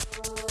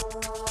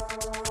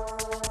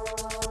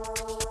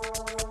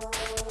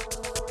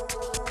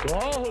To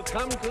all who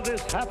come to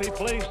this happy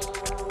place,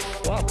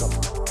 welcome.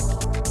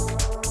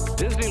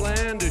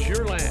 Disneyland is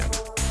your land.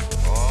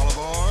 All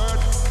aboard.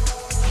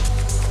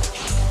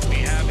 We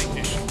have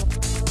ignition.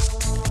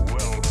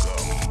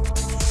 Welcome,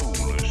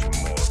 foolish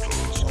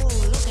mortals. Oh,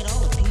 look at all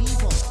the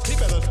people. He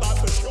better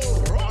start the show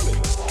rolling.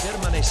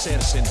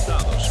 Permanecer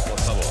sentados, por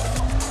favor.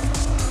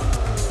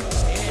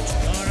 It's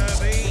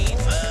gonna be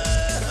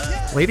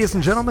fun. Ladies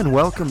and gentlemen,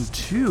 welcome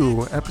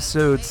to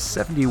episode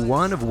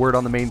 71 of Word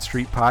on the Main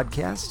Street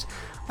podcast.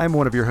 I'm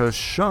one of your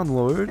hosts, Sean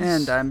Lords.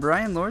 And I'm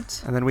Brian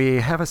Lords. And then we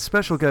have a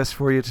special guest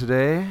for you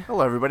today.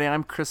 Hello, everybody.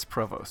 I'm Chris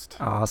Provost.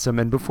 Awesome.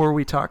 And before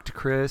we talk to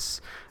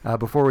Chris,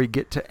 before we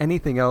get to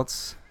anything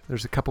else,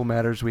 there's a couple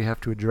matters we have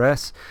to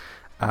address.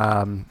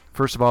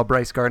 First of all,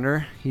 Bryce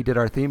Gardner, he did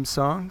our theme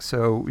song,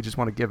 so we just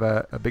want to give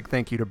a big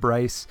thank you to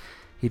Bryce.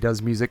 He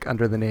does music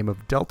under the name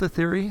of Delta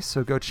Theory,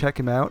 so go check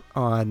him out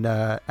on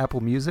Apple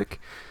Music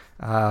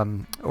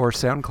or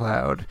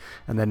SoundCloud.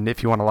 And then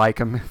if you want to like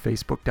him,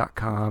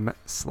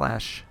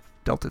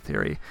 facebook.com/Delta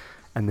Theory.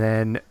 And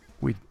then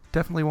we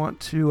definitely want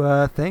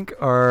to thank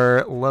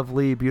our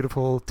lovely,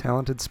 beautiful,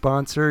 talented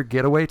sponsor,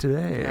 Getaway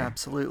Today.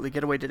 Absolutely.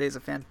 Getaway Today is a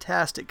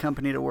fantastic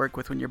company to work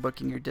with when you're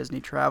booking your Disney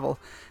travel.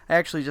 I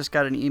actually just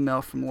got an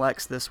email from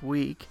Lex this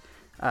week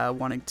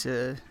wanting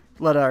to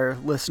let our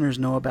listeners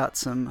know about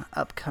some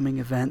upcoming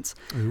events.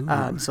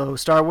 So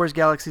Star Wars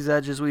Galaxy's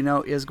Edge, as we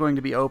know, is going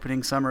to be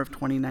opening summer of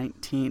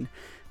 2019.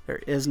 There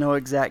is no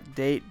exact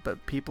date,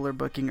 but people are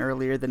booking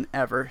earlier than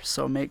ever,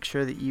 so make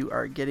sure that you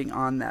are getting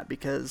on that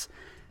because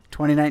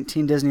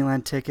 2019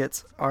 Disneyland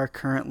tickets are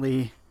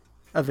currently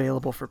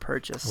available for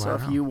purchase. Wow. So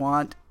if you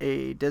want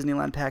a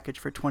Disneyland package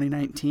for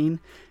 2019,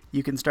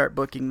 you can start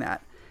booking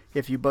that.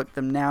 If you book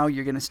them now,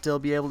 you're going to still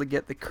be able to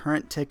get the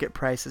current ticket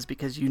prices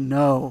because you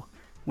know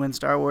when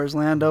Star Wars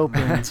Land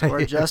opens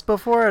or just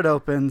before it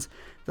opens,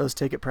 those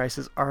ticket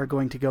prices are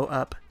going to go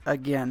up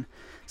again.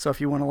 So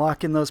if you want to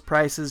lock in those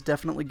prices,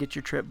 definitely get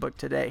your trip booked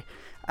today.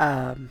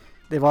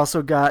 They've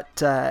also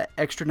got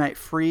extra night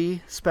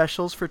free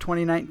specials for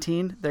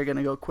 2019. They're going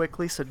to go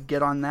quickly, so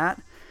get on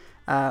that.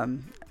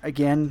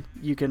 Again,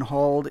 you can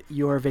hold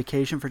your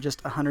vacation for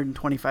just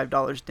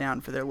 $125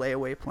 down for their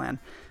layaway plan.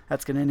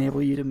 That's going to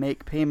enable you to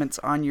make payments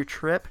on your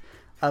trip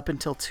up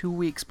until 2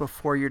 weeks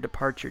before your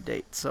departure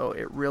date. So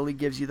it really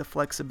gives you the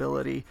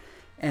flexibility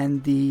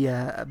and the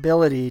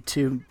ability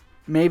to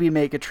maybe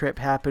make a trip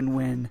happen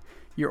when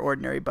your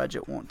ordinary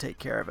budget won't take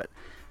care of it.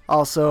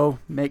 Also,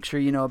 make sure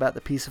you know about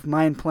the Peace of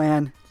Mind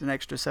plan. It's an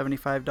extra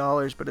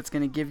 $75, but it's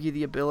going to give you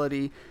the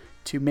ability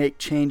to make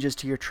changes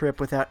to your trip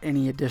without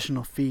any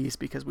additional fees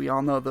because we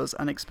all know those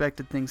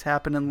unexpected things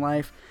happen in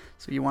life,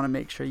 so you want to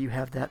make sure you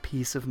have that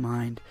peace of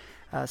mind.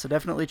 So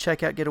definitely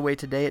check out Getaway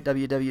Today at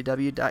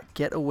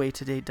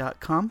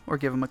www.getawaytoday.com or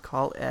give them a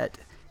call at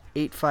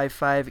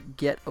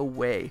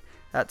 855-GET-AWAY.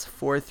 That's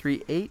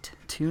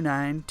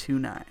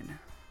 438-2929.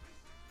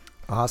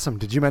 Awesome.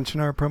 Did you mention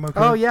our promo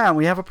code? Oh, yeah,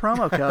 we have a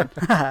promo code.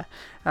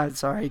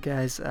 Sorry,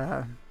 guys.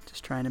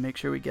 Just trying to make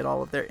sure we get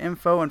all of their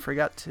info and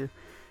forgot to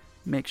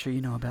make sure you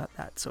know about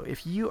that. So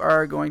if you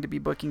are going to be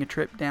booking a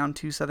trip down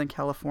to Southern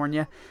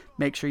California,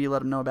 make sure you let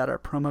them know about our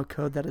promo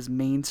code. That is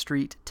Main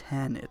Street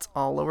 10. It's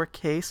all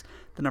lowercase,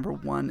 the number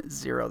 10.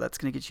 That's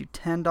going to get you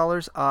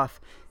 $10 off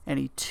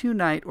any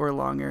 2-night or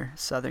longer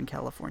Southern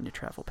California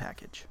travel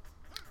package.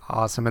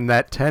 Awesome. And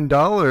that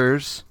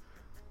 $10,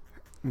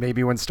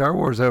 maybe when Star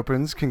Wars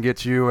opens, can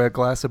get you a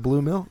glass of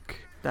blue milk.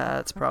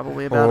 That's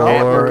probably about Or- all it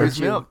Good gives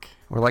you. milk.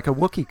 Or like a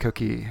Wookiee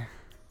cookie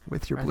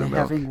with your Are blue they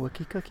milk. having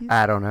Wookiee cookies?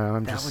 I don't know.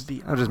 I'm That just would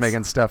be I'm just awesome.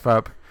 making stuff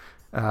up.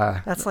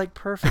 That's like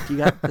perfect. You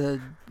got the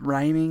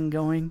rhyming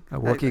going. A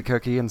Wookiee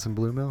cookie and some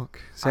blue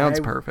milk. Sounds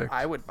perfect.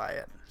 I would buy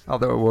it.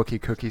 Although a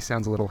Wookiee cookie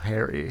sounds a little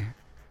hairy.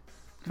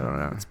 I don't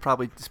know. It's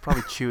probably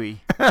chewy.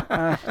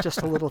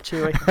 Just a little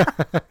chewy.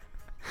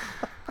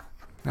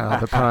 Oh,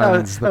 the That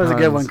puns. was a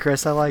good one, puns.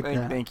 Chris. I like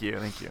that. Thank you.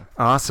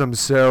 Awesome.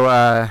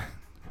 So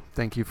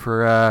thank you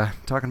for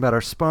talking about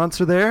our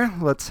sponsor there.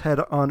 Let's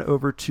head on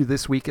over to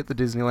this week at the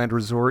Disneyland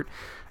Resort.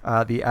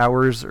 The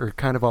hours are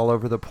kind of all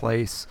over the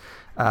place.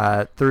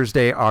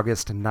 Thursday,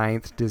 August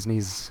 9th,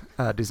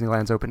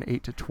 Disneyland's open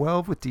 8 to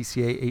 12 with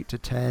DCA 8 to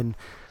 10.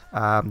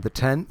 The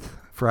 10th,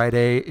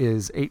 Friday,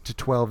 is 8 to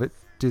 12 at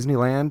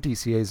Disneyland.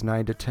 DCA is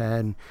 9 to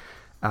 10.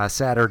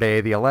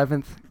 Saturday, the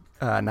 11th,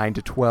 9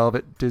 to 12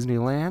 at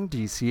Disneyland.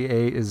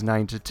 DCA is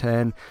 9 to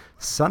 10.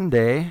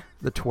 Sunday,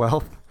 the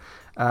 12th,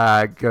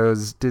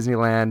 goes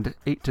Disneyland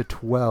 8 to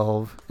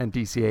 12 and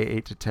DCA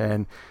 8 to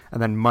 10.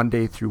 And then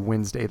Monday through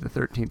Wednesday, the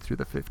 13th through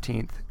the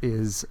 15th,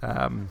 is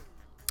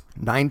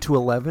 9 to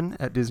 11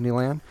 at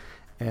Disneyland.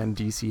 And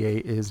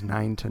DCA is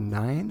 9 to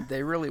 9.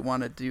 They really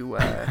wanted to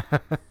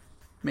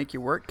make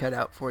your work cut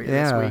out for you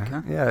this week,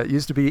 huh? Yeah, it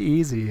used to be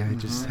easy. I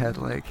just had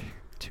like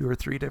 2 or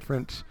 3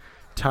 different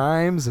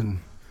times, and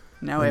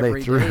Now and they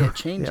every threw- day it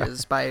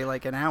changes by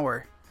like an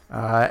hour.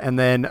 and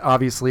then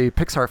obviously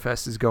Pixar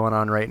Fest is going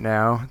on right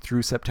now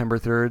through September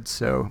 3rd,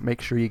 so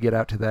make sure you get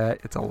out to that.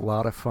 It's a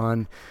lot of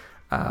fun.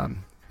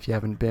 If you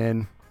haven't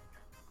been,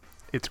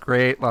 it's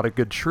great. A lot of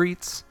good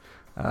treats,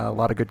 A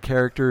lot of good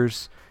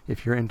characters.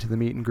 If you're into the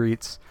meet and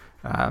greets,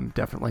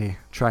 definitely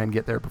try and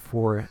get there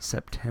before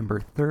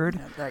September 3rd.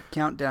 Yeah, that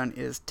countdown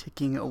is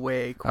ticking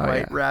away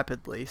quite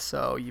rapidly,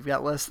 so you've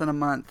got less than a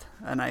month,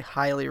 and I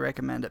highly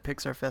recommend it.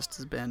 Pixar Fest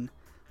has been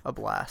a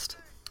blast.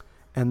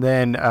 And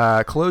then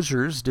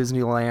closures,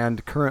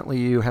 Disneyland, currently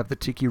you have the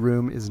Tiki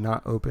Room is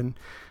not open.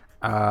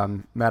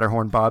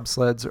 Matterhorn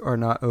bobsleds are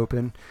not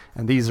open,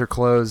 and these are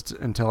closed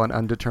until an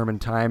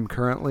undetermined time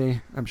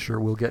currently. I'm sure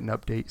we'll get an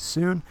update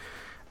soon.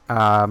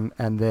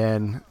 And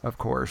then, of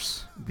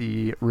course,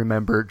 the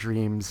Remember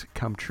Dreams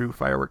Come True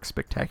Fireworks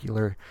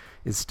Spectacular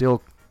is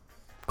still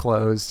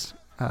closed,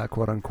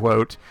 quote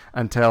unquote,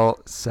 until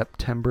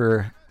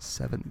September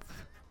 7th.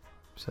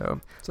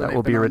 So that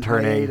will be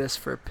returning. Hiatus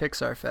for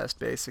Pixar Fest,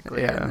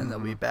 basically, and then they'll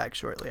be back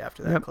shortly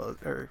after that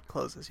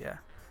closes. Yeah.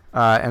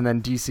 And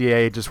then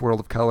DCA, just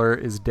World of Color,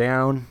 is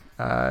down.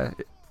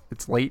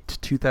 It's late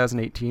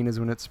 2018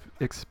 is when it's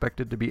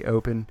expected to be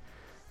open.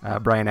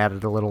 Brian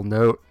added a little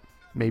note.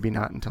 Maybe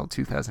not until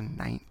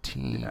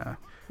 2019. Yeah.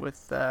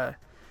 With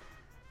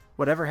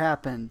whatever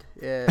happened,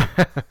 it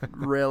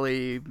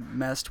really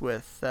messed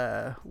with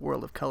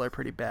World of Color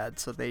pretty bad.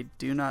 So they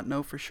do not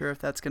know for sure if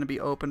that's going to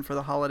be open for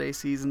the holiday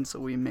season. So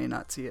we may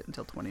not see it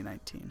until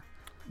 2019.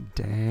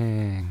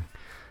 Dang.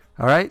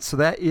 All right. So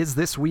that is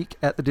this week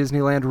at the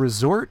Disneyland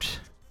Resort.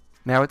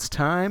 Now it's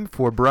time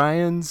for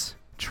Brian's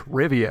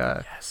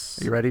trivia. Yes.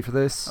 Are you ready for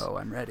this? Oh,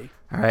 I'm ready.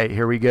 All right.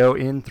 Here we go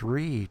in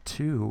 3,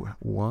 2,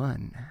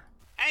 1.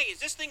 Hey,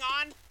 is this thing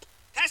on?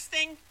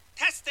 Testing,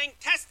 testing,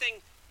 testing.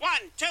 1,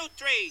 2,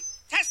 3.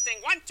 Testing,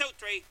 1, 2,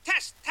 3.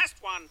 Test,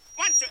 1,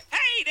 1, 2.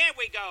 Hey, there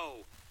we go.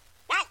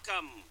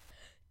 Welcome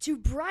to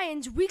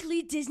Brian's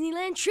weekly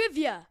Disneyland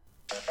trivia.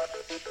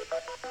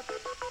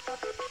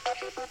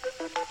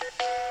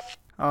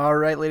 All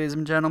right, ladies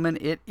and gentlemen,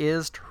 it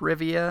is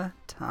trivia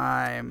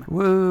time.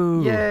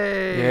 Woo!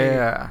 Yay!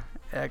 Yeah.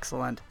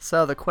 Excellent.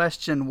 So the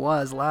question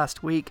was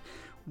last week,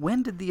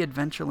 when did the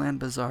Adventureland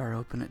Bazaar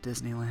open at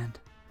Disneyland?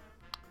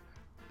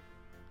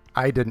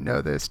 I didn't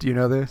know this. Do you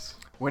know this?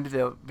 When did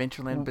the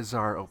Adventureland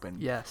Bazaar open?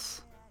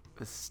 Yes.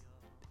 I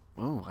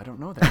don't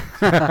know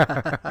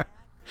that.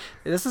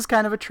 This is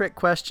kind of a trick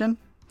question.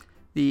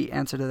 The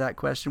answer to that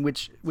question,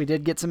 which we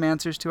did get some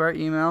answers to our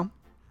email.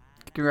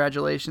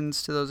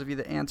 Congratulations to those of you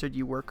that answered.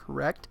 You were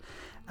correct.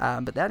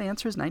 But that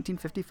answer is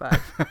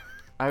 1955.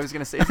 I was going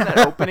to say, isn't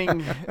that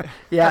opening?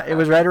 Yeah, it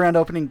was right around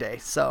opening day.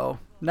 So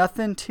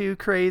nothing too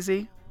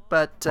crazy.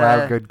 But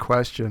wow, good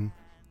question.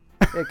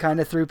 It kind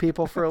of threw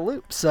people for a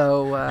loop.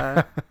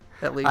 So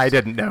at least I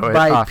didn't know it.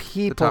 By off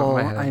people, the top of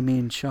my head. I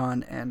mean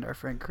Sean and our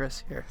friend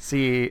Chris here.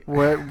 See,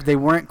 They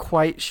weren't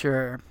quite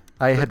sure.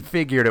 I had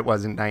figured it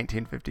wasn't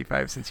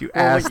 1955 since you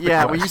asked the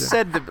yeah, question. when you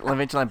said the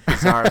Adventureland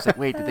Bazaar, I was like,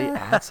 wait, did they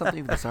add something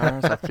to the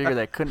Bazaar? So I figured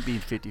that couldn't be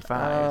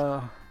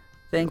 55.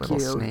 Thank you,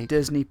 Little snake.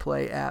 Disney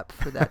Play app,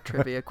 for that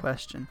trivia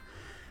question.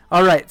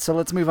 All right, so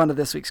let's move on to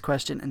this week's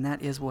question, and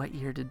that is, what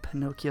year did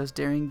Pinocchio's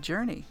Daring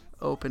Journey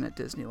open at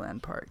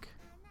Disneyland Park?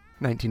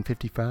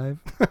 1955?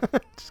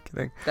 Just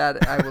kidding.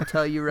 That I will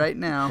tell you right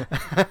now,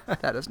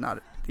 that is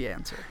not the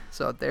answer.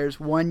 So there's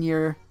 1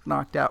 year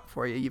knocked out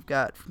for you. You've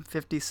got from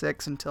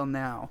 56 until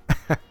now.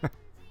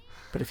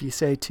 But if you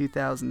say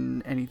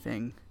 2000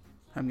 anything,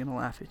 I'm going to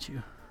laugh at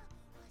you.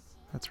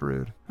 That's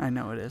rude. I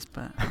know it is,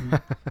 but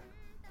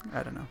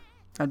I don't know.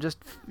 I'm just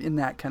in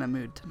that kind of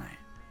mood tonight.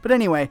 But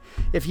anyway,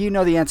 if you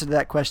know the answer to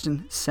that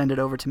question, send it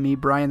over to me,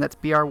 Brian. That's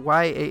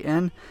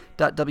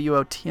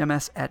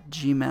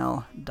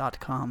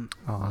bryan.wotms@gmail.com.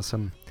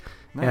 Awesome.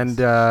 Nice. And,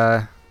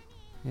 yeah.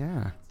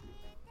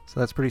 So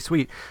that's pretty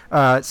sweet.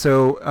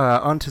 So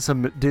on to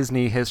some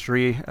Disney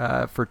history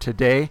for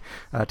today.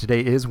 Today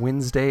is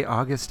Wednesday,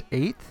 August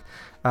 8th.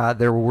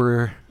 There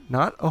were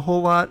not a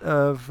whole lot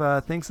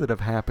of things that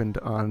have happened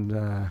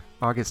on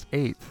August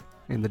 8th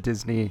in the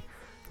Disney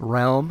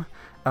realm.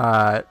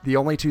 The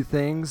only two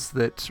things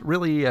that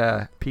really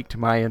piqued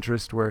my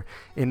interest were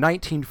in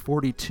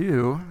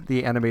 1942,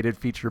 the animated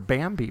feature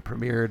Bambi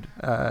did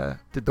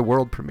the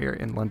world premiere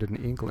in London,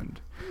 England.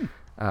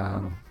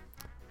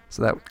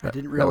 So that I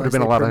didn't that would realize have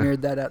been they a lot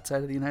premiered that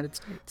outside of the United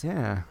States.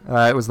 Yeah,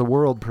 it was the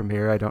world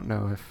premiere. I don't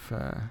know if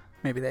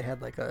Maybe they had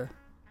like a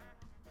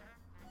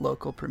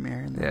local premiere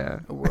and then Yeah.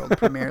 a world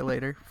premiere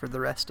later for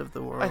the rest of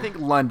the world. I think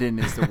London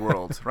is the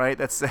world, right?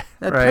 That's that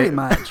right. pretty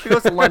much. if you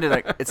go to London,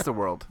 like, it's the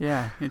world.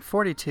 Yeah, in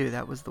 42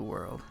 that was the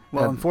world.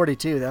 Well, in And-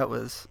 42 that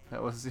was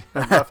That was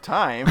a rough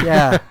time.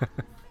 yeah.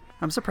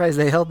 I'm surprised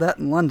they held that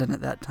in London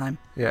at that time.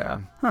 Yeah.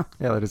 Huh.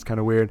 Yeah, that is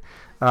kind of weird.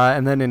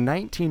 And then in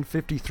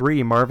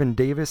 1953, Marvin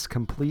Davis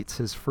completes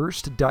his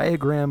first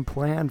diagram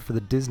plan for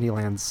the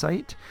Disneyland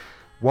site.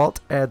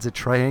 Walt adds a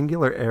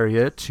triangular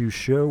area to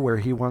show where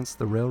he wants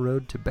the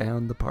railroad to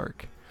bound the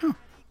park. Huh.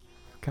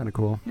 Kind of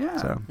cool. Yeah.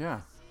 So Yeah.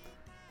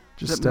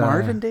 just Is it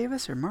Marvin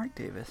Davis or Mark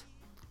Davis?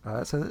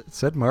 it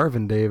said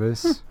Marvin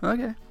Davis.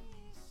 Okay.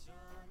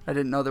 I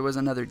didn't know there was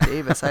another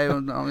Davis. I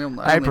only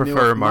I knew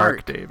prefer of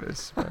Mark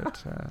Davis,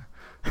 but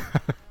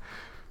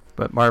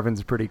but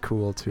Marvin's pretty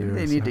cool too. Maybe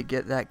they so. need to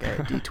get that guy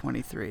at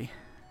D23.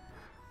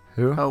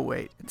 Who? Oh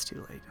wait, it's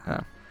too late.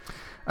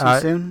 Too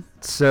soon?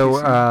 So, Too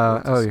soon?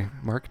 oh,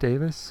 Mark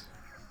Davis?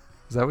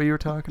 Is that what you were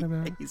talking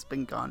about? He's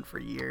been gone for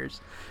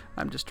years.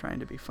 I'm just trying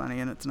to be funny,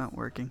 and it's not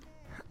working.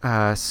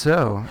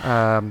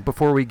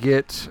 Before we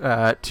get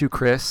to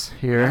Chris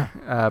here,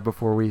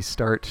 before we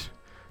start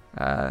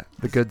the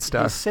good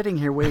stuff. He's sitting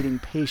here waiting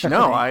patiently.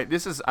 No,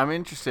 I'm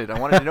interested. I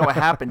wanted to know what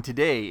happened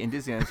today in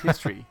Disneyland's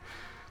history.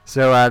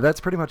 So that's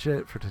pretty much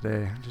it for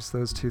today. Just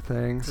those two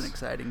things. It's an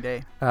exciting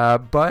day.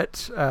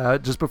 But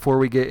just before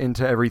we get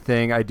into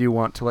everything, I do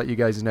want to let you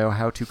guys know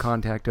how to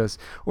contact us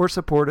or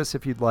support us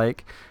if you'd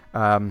like.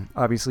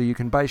 Obviously, you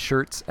can buy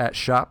shirts at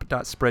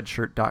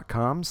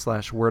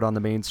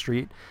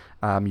shop.spreadshirt.com/wordonthemainstreet.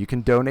 You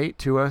can donate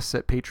to us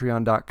at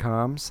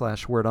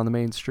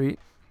patreon.com/wordonthemainstreet.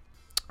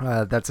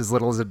 That's as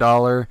little as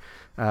 $1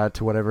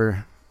 to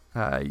whatever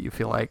you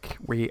feel like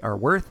we are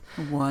worth.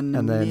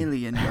 $1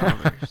 million.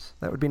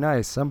 That would be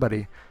nice.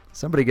 Somebody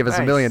give us $1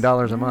 Nice. million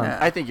a month. Yeah.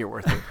 I think you're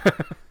worth it.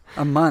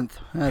 A month.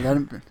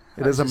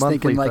 It is a monthly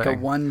thinking like a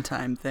thing.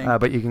 one-time thing.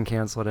 But you can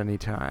cancel at any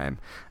time.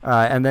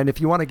 And then if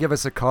you want to give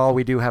us a call,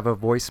 we do have a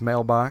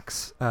voicemail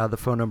box. The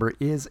phone number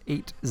is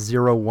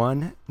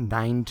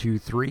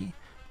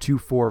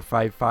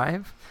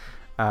 801-923-2455.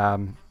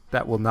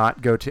 That will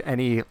not go to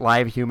any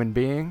live human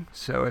being.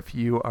 So if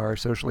you are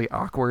socially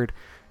awkward,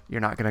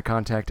 you're not going to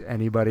contact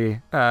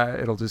anybody.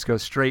 It'll just go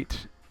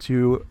straight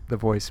to the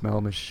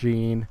voicemail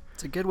machine.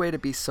 It's a good way to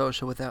be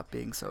social without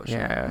being social.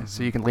 Yeah,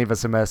 so you can leave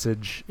us a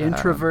message.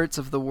 Introverts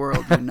of the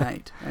world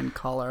unite and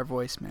call our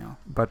voicemail.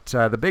 But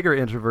the bigger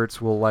introverts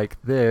will like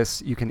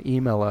this. You can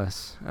email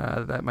us.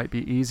 That might be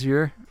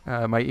easier.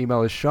 My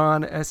email is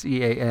Sean,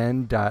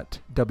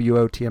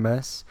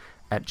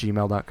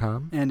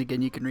 sean.wotms@gmail.com. And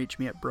again, you can reach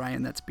me at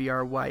Brian, that's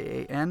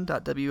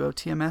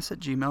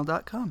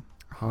bryan.wotms@gmail.com.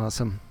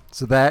 Awesome.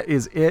 So that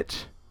is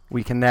it.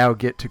 We can now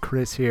get to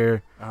Chris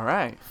here. All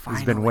right.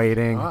 He's been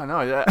waiting. Oh no,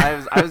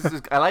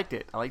 I liked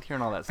it. I liked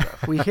hearing all that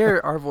stuff. We hear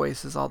our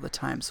voices all the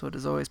time, so it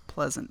is always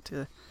pleasant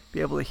to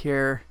be able to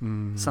hear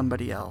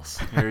somebody else.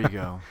 Here you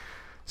go.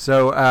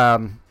 So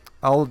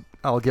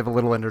I'll give a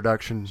little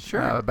introduction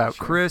about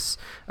Chris.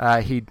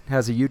 He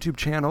has a YouTube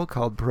channel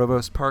called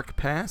Provost Park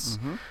Pass.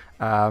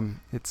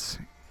 It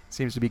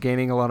seems to be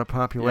gaining a lot of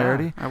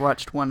popularity. I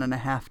watched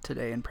 1.5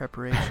 today in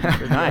preparation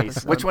for the Nice.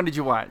 episode. Which one did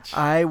you watch?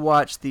 I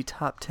watched the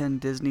top 10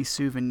 Disney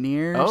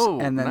souvenirs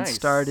and then nice.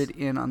 started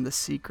in on the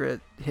secret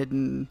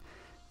hidden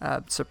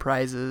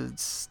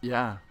surprises.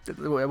 Yeah.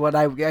 What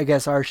I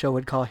guess our show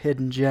would call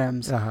hidden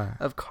gems Uh-huh.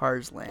 of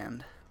Cars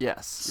Land.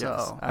 Yes. So- yes,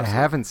 I absolutely.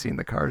 haven't seen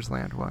the Cars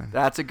Land one.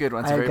 That's a good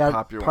one. It's a I very got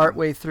popular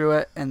partway through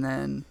it, and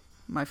then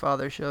my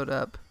father showed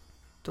up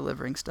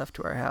delivering stuff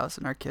to our house,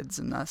 and our kids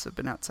and us have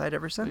been outside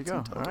ever since go.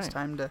 until it was Alright.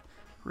 time to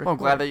record. Well, I'm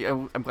glad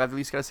that at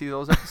least got to see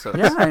those episodes.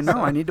 Yeah, I know.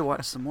 So- I need to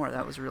watch some more.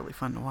 That was really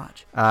fun to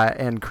watch.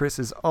 And Chris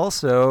is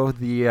also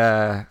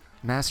the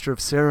master of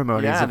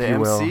ceremonies, Yeah, if the you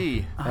will,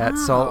 MC. at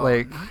Salt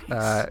Lake.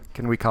 Nice.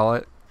 Can we call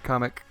it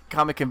Comic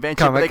Convention. Comic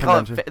but they call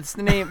Convention. it. It's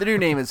the name. The new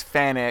name is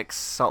FanX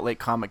Salt Lake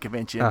Comic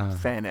Convention.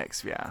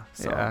 FanX. Yeah.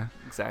 So, Yeah.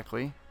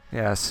 Exactly.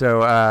 Yeah,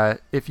 so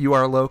if you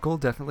are local,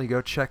 definitely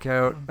go check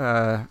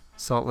out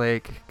Salt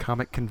Lake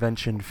Comic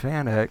Convention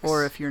FanX.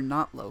 Or if you're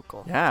not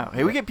local. Yeah.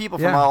 Hey, we get people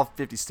Yeah. from all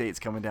 50 states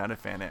coming down to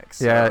FanX.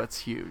 So Yeah, it's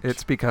huge.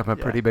 it's become a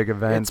Yeah. pretty big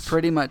event. It's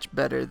pretty much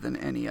better than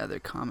any other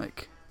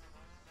comic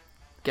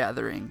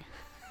gathering.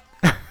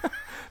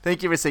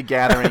 Thank you for saying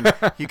gathering,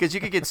 because you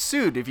could get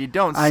sued if you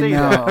don't I say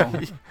know. that.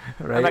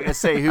 right? I'm not gonna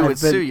say who I've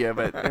would been- sue you,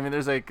 but I mean,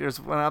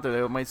 there's one out there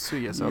that might sue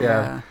you. So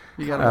Yeah.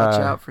 You gotta watch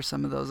Uh, out for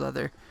some of those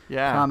other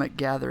yeah. comic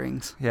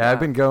gatherings. Yeah, I've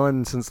been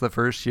going since the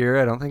first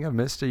year. I don't think I've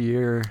missed a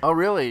year. Oh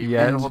really?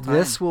 Yeah, The And whole time?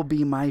 this will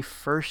be my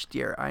first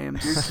year. I am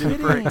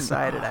super kidding.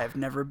 excited. I've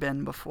never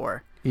been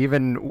before.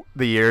 Even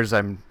the years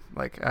I'm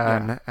like,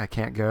 Yeah. I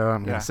can't go.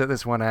 I'm going Yeah. to sit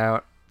this one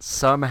out.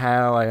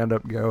 Somehow I end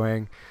up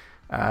going.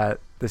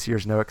 This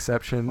year's no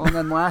exception. Well, and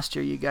then last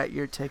year you got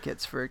your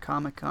tickets for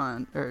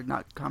Comic-Con, or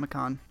not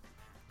Comic-Con,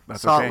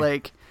 That's Salt okay.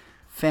 Lake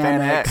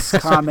FanX FanX.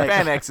 Comic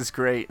FanX is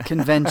great.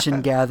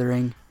 Convention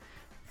gathering,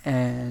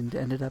 and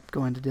ended up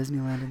going to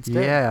Disneyland instead.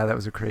 Yeah, that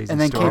was a crazy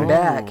And then story. came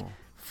back Oh.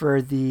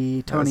 for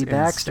the That was Tony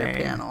Baxter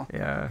insane. panel.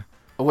 Yeah.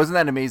 Oh, wasn't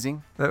that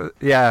amazing?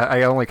 Yeah,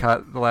 I only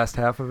caught the last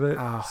half of it.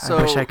 Oh, So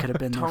I wish I could have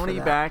been there Tony for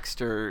that.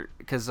 Baxter,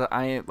 because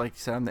I, like you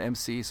said, I'm the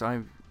MC, so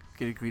I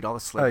get to greet all the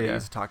celebrities,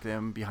 yeah. talk to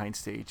them behind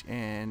stage,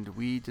 and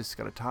we just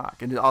got to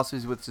talk. And it also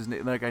is with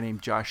another guy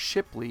named Josh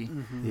Shipley,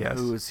 Yes.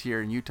 who is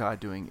here in Utah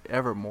doing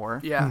Evermore.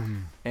 Yeah.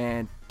 Mhm.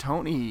 And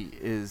Tony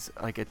is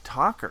like a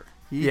talker.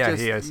 He Yeah,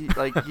 just, he is.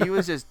 He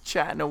was just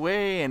chatting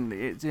away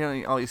and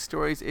telling all these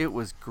stories. It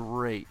was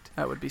great.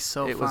 That would be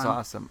so It fun. was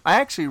awesome. I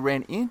actually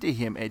ran into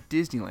him at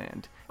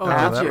Disneyland. Oh,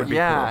 that did you? would be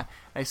Yeah. cool.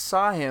 I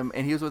saw him,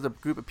 and he was with a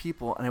group of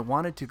people, and I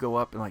wanted to go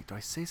up and like, do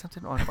I say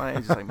something? Oh, I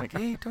just like,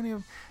 hey, Tony,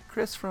 I'm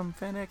Chris from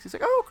FanX. He's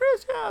like, oh,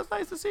 Chris, yeah, it's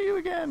nice to see you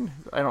again.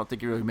 I don't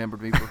think he really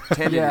remembered me, but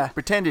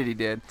pretended he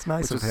did. It's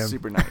nice which of was him.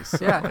 super nice.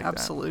 Yeah, I like that.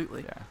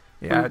 absolutely. Yeah.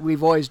 Yeah.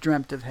 We've always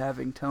dreamt of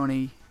having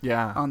Tony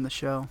Yeah, on the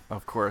show.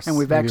 of course. And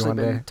we've Maybe actually one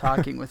been day.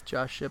 talking with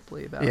Josh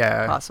Shipley about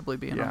Yeah. possibly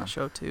being on Yeah. the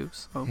show too.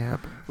 So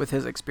Yep. with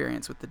his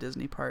experience with the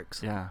Disney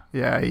parks. Yeah.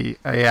 Yeah,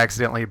 I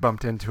accidentally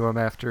bumped into him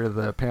after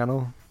the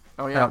panel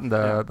Oh yeah. out in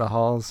the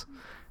halls.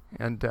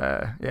 And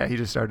yeah, he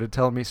just started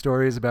telling me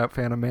stories about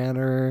Phantom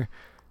Manor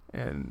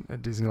and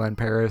Disneyland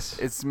Paris.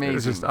 It's It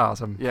was just amazing.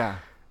 awesome. Yeah.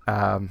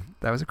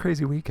 That was a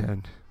crazy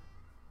weekend.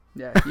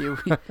 Yeah,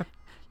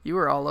 you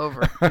were all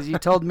over because you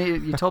told me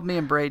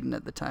and Braden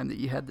at the time that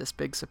you had this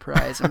big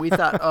surprise, and we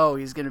thought, oh,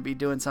 he's going to be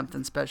doing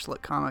something special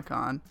at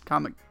Comic-Con,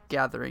 comic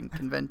gathering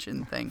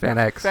convention thing. Fan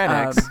X.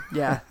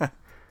 Yeah,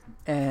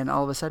 and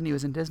all of a sudden he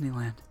was in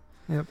Disneyland.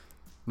 Yep.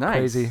 Nice.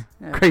 Crazy.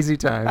 Yeah. Crazy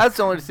time. That's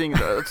the only thing.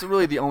 That's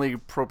really the only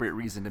appropriate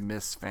reason to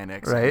miss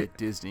FanX Right. at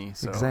Disney.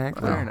 So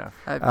Exactly. fair enough.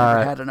 I've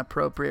never had an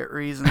appropriate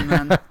reason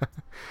then.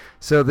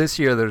 So this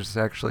year there's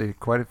actually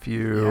quite a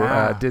few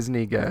Yeah.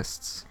 Disney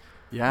guests.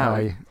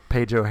 Yeah.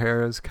 Paige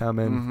O'Hara's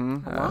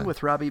coming. Mhm. Along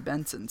with Robbie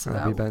Benson, so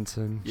Robbie that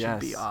Benson. should Yes.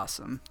 be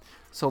awesome.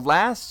 So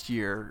last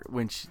year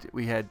when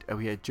we had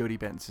Jodie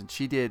Benson,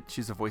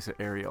 she's the voice of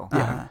Ariel.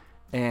 Yeah.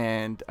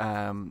 And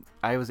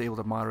I was able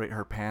to moderate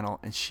her panel,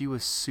 and she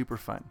was super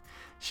fun.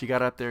 She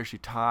got up there, she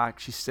talked,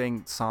 she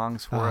sang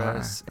songs for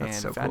us, and that's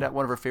so found cool. out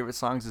one of her favorite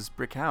songs is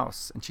Brick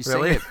House, and she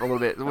Really? sang it a little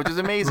bit, which is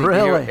amazing. To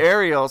hear Really?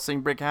 Ariel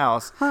sing Brick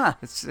House. Huh.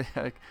 It's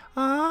like,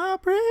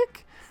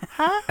 brick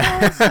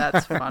house.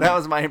 That's funny. That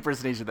was my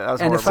impersonation. That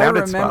was And horrible. if I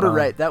Sounded spot remember on.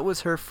 right, that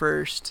was her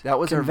first That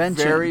was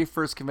convention. her very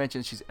first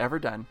convention she's ever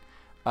done.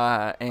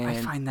 And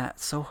I find that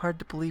so hard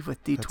to believe with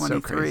so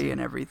D23 crazy.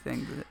 and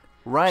everything. That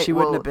right, she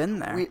wouldn't have been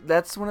there.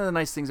 That's one of the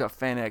nice things about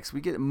FanX.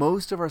 We get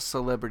most of our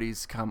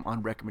celebrities come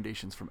on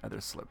recommendations from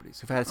other celebrities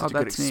who've had such a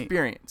good that's neat.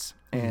 experience.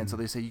 And so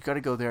they say, you got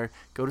to go there,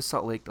 go to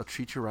Salt Lake, they'll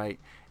treat you right.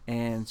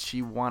 And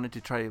she wanted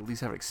to try to at least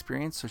have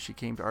experience, so she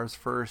came to ours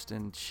first,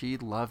 and she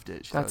loved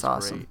it. She thought That's it was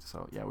awesome. Great.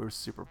 So yeah, we were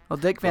super. Well,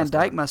 Dick Van blessed by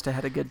Dyke it. must have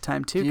had a good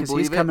time too Can you because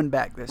he's believe it? coming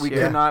back this We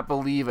year. could not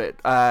believe it.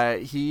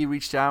 He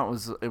reached out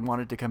and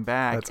wanted to come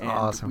back. That's and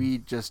awesome. We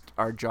just,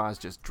 our jaws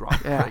just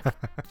dropped. Yeah. Like,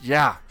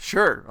 yeah,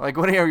 sure. Like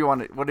whatever you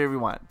want. Whatever you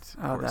want.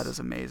 Oh, of that course. is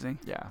amazing.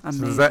 Yeah.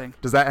 So Amazing.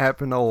 does that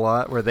happen a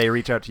lot where they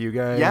reach out to you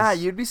guys? Yeah,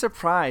 you'd be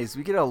surprised.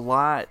 We get a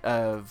lot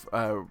of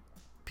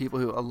people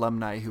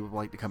alumni who would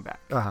like to come back,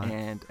 Uh-huh.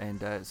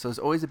 and so it's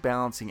always a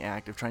balancing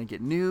act of trying to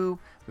get new.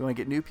 We want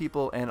to get new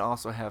people and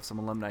also have some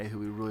alumni who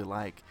we really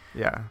like.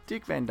 Yeah.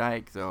 Dick Van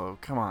Dyke, though,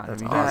 come on.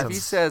 That's I mean, awesome. if he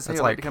says, "Hey,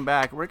 That's I'd like to like- come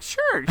back," we're like,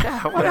 "Sure,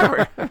 yeah, whatever."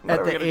 At What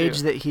are we the gonna age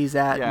do? that he's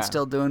at Yeah. and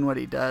still doing what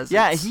he does,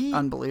 Yeah, it's he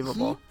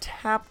unbelievable. He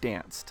tap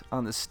danced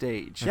on the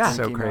stage. Yeah. when he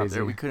So came out there.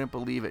 crazy. We couldn't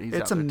believe it. He's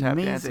It's out there tap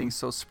amazing. dancing,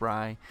 so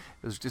spry.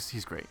 It was just,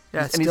 he's great.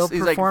 Yeah, He's- still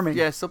he's performing. Like,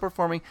 yeah, still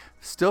performing,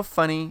 still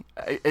funny.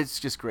 It's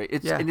just great.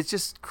 Yeah. And it's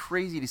just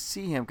crazy to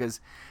see him because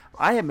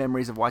I have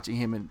memories of watching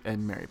him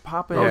in Mary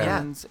Poppins, Oh,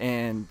 yeah.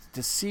 and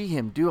to see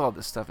him do all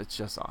this stuff, it's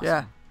just awesome.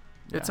 Yeah.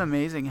 It's Yeah.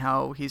 amazing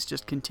how he's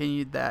just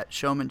continued that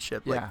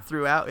showmanship Yeah. like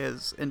throughout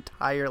his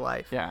entire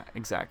life. Yeah,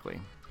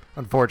 exactly.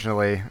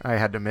 Unfortunately, I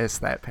had to miss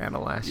that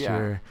panel last Yeah.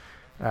 year.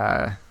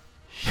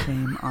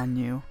 Shame on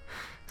you.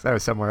 'Cause I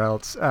was somewhere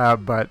else.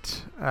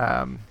 But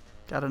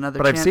Got another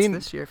But I've chance seen-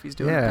 this year if he's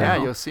doing yeah. a Yeah,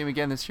 panel. you'll see him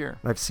again this year.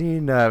 I've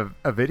seen a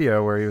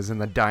video where he was in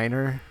the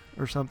diner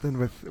or something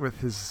with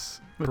his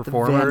with the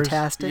performers.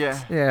 Fantastics. Yeah.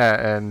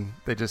 Yeah, and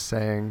they just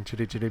sang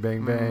 "Chitty Chitty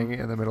Bang Bang" Mhm.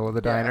 in the middle of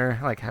the Yeah. diner.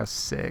 Like, how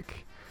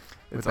sick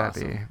would It's that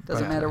awesome. be?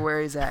 Doesn't But, matter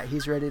where he's at.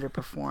 He's ready to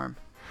perform.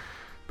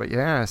 But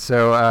yeah,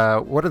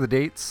 so what are the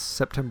dates?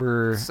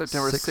 September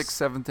 6th,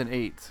 7th, and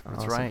 8th. That's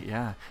Awesome. right.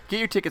 Yeah. Get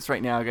your tickets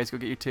right now, guys. Go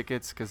get your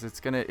tickets because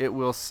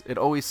it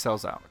always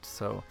sells out.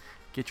 So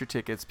get your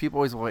tickets. People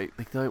always wait.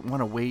 Like they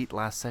want to wait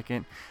last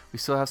second. We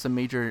still have some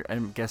major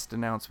guest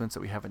announcements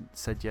that we haven't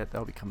said yet.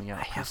 That'll be coming out.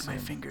 I have my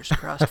soon. fingers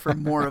crossed for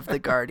more of the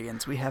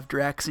Guardians. We have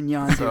Drax and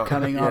Yondu So,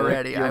 coming yeah,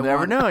 already. You'll I never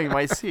want, know. You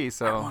might see. I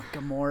So want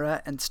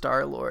Gamora and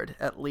Star-Lord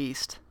at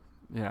least.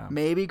 yeah.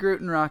 Maybe Groot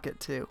and Rocket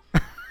too.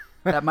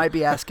 That might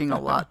be asking a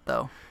lot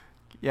though.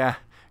 Yeah.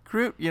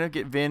 Groot,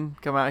 get Vin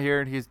come out here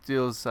and he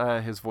does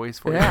his voice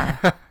for Yeah. you.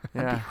 That'd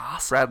Yeah. be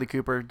awesome. Bradley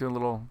Cooper do a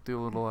little.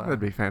 That'd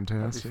be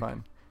fantastic. That'd be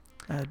fun.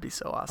 That'd be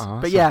so awesome.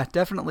 Awesome. But yeah,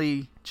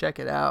 definitely check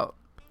it out.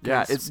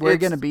 Yeah, 'cause we're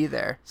gonna be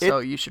there, so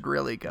you should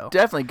really go.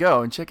 Definitely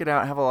go and check it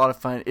out. Have a lot of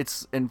fun.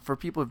 And for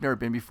people who've never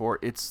been before,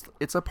 it's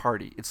a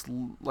party. It's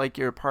like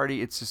your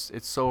party. It's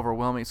so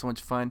overwhelming. It's so much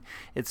fun.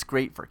 It's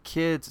great for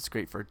kids. It's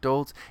great for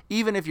adults.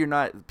 Even if you're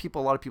not a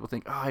lot of people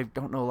think, oh, I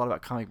don't know a lot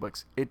about comic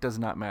books. It does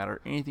not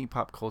matter. Anything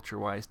pop culture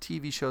wise,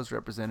 TV shows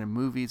represented,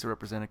 movies are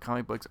represented,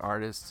 comic books,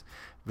 artists,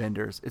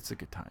 vendors. It's a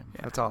good time.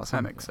 Yeah, That's awesome.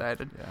 I'm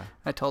excited. Yeah.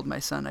 I told my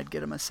son I'd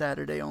get him a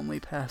Saturday only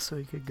pass so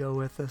he could go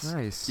with us.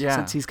 Nice.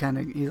 Yeah. Since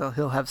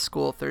he'll have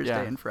school Thursday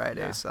Yeah. and Friday,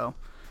 Yeah. so.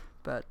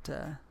 But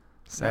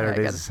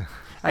Saturdays.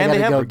 I And they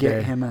gotta have go a get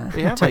day. him a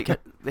They have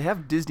ticket. they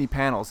have Disney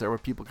panels there where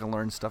people can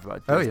learn stuff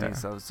about Oh, Disney. yeah.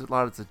 So it's a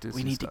lot of the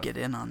Disney We need stuff. to get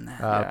in on that.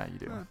 Yeah, you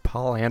do.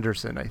 Paul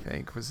Anderson, I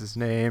think, was his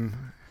name.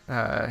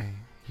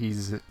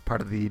 He's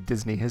part of the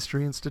Disney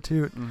History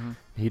Institute. Mm-hmm.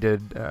 He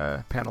did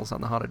panels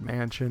on the Haunted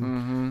Mansion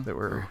Mm-hmm. that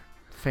were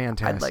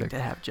Fantastic. I'd like to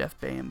have Jeff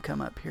Bayham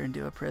come up here and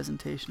do a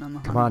presentation on the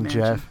Come Haunted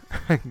on, Mansion.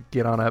 Jeff.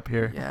 Get on up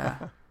here. Yeah.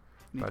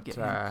 Need to But get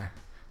him.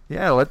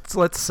 yeah, let's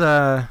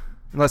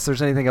unless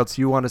there's anything else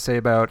you want to say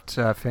about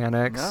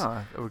FanX,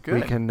 No, we're good.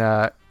 we can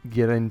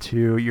get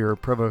into your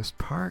Provost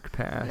Park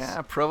Pass.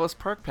 Yeah, Provost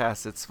Park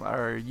Pass. It's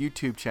our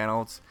YouTube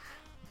channel. It's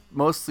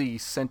mostly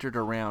centered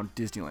around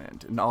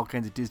Disneyland and all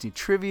kinds of Disney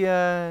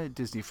trivia,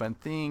 Disney fun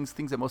things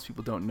that most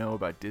people don't know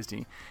about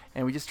Disney.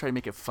 And we just try to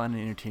make it fun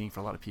and entertaining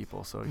for a lot of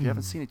people. So if you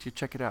haven't seen it, you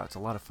check it out. It's a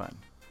lot of fun.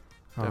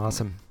 Definitely.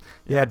 Awesome.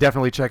 Yeah,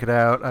 definitely check it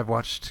out. I've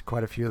watched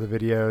quite a few of the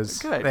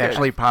videos. Good, They good.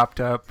 actually popped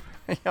up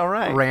All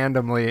right.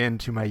 randomly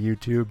into my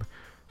YouTube,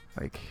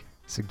 like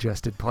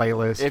suggested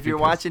playlist. If you're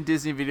because- watching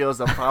Disney videos,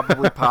 they'll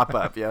probably pop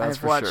up. Yeah, that's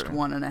I've for watched sure.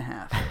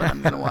 1.5, but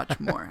I'm going to watch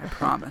more. I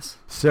promise.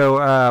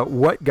 So,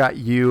 what got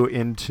you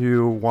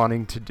into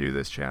wanting to do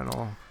this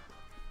channel?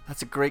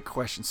 That's a great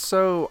question.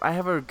 So I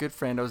have a good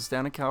friend. I was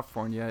down in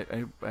California.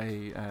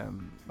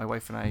 My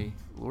wife and I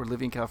were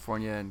living in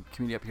California and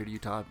commuting up here to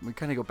Utah. We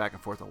kind of go back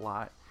and forth a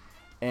lot.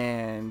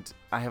 And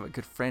I have a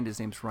good friend. His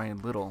name's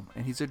Ryan Little,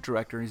 and he's a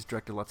director. He's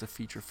directed lots of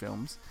feature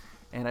films,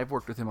 and I've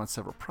worked with him on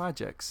several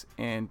projects.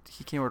 And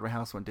he came over to my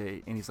house one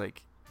day, and he's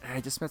like, "Hey,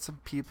 I just met some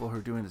people who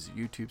are doing this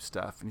YouTube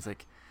stuff," and he's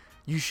like,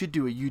 "You should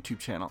do a YouTube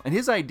channel." And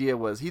his idea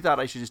was he thought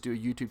I should just do a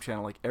YouTube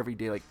channel like every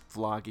day, like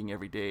vlogging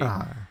every day.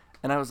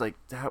 And I was like,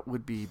 that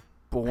would be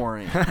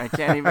boring. I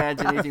can't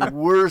imagine anything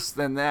worse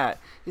than that.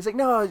 He's like,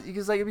 no,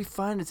 because like it'd be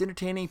fun. It's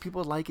entertaining.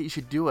 People would like it. You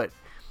should do it.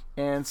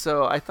 And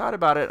so I thought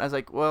about it. I was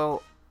like,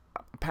 well,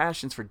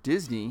 passion's for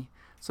Disney,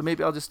 so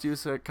maybe I'll just do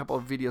a couple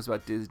of videos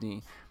about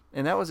Disney.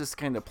 And that was just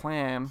kind of the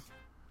plan.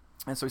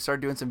 And so we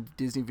started doing some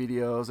Disney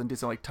videos and did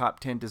some like top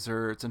 10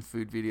 desserts and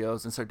food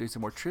videos and started doing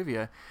some more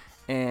trivia.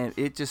 And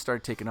it just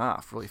started taking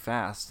off really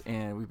fast.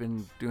 And we've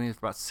been doing it for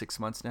about 6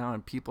 months now,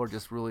 and people are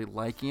just really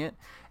liking it.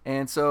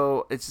 And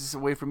so it's just a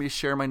way for me to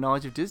share my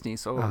knowledge of Disney.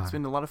 So it's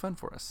been a lot of fun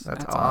for us.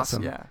 That's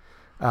awesome. Yeah.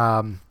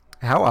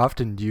 How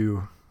often do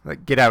you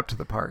like get out to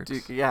the parks?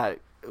 Dude, yeah.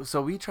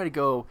 So we try to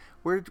go.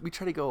 We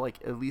try to go like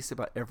at least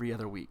about every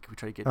other week. We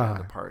try to get down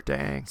to the park.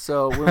 Dang.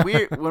 So when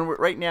we're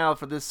right now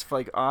for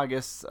like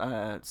August,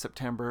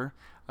 September,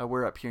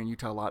 we're up here in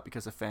Utah a lot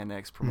because of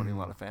FanX, promoting a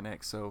lot of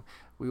FanX. So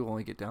we will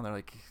only get down there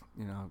like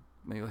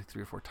maybe like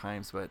 3 or 4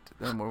 times. But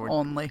then when we're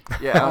Only.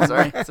 yeah, I'm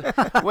sorry.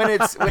 when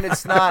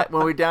it's not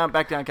when we're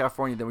back down in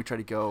California, then we try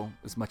to go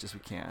as much as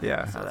we can.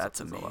 Yeah. So that's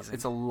it's amazing.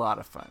 It's a lot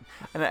of fun,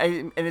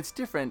 and it's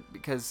different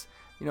because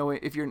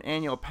if you're an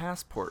annual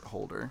passport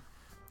holder,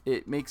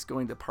 it makes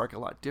going to the park a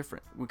lot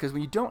different. Because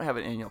when you don't have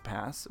an annual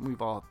pass, and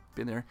we've all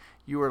been there,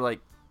 you are like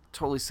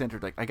totally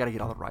centered. Like, I got to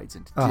get all the rides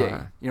in today.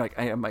 Like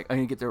I'm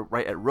gonna get there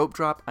right at rope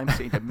drop. I'm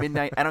staying to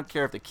midnight. I don't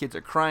care if the kids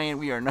are crying.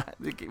 We are not.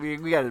 We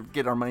got to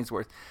get our money's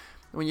worth.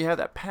 When you have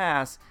that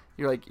pass,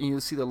 you're like,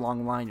 you see the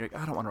long line. You're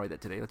like, I don't want to ride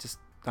that today. Let's just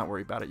not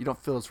worry about it. You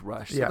don't feel as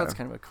rushed. Yeah. So that's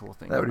kind of a cool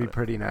thing. That would be about it.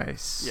 pretty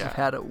nice. Yeah. I've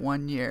had it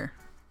 1 year.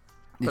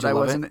 Did But you I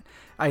love wasn't. it?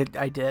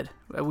 I did.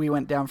 We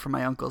went down for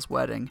my uncle's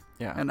wedding.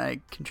 Yeah. And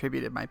I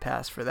contributed my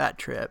pass for that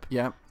trip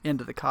Yeah.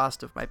 into the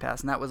cost of my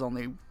pass, and that was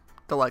only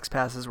deluxe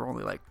passes were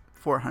only like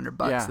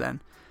 $400 Yeah.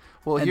 then.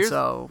 Well, and here's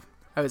so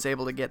I was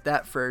able to get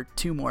that for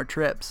 2 more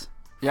trips.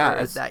 Yeah, for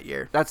it's- that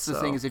year. That's the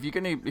So- thing is if you go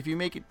to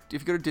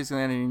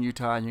Disneyland in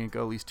Utah and you can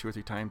go at least 2 or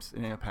 3 times,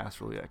 an annual pass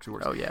really actually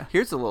works. Oh, yeah.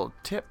 Here's a little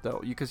tip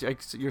though, because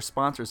your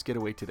sponsors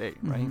Getaway Today,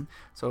 right? Mhm.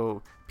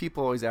 So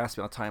people always ask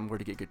me all the time where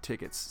to get good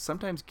tickets.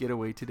 Sometimes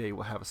Getaway Today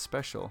will have a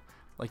special,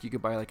 like you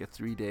could buy like a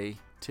 3-day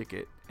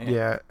ticket. And,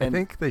 Yeah, I and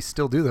think they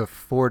still do the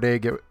 4-day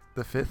get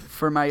the 5th.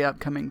 For my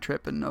upcoming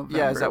trip in November.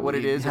 Yeah, is that what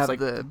it we is? It's Have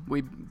like-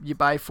 you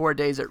buy 4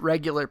 days at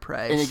regular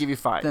price, and they give you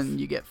 5. then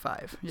you get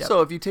 5. Yep.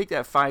 So if you take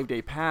that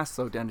 5-day pass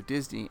though down to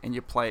Disney and you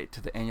apply it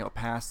to the annual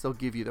pass, they'll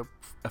give you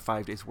a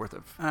 5 days worth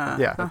of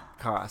Yeah.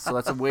 cost. So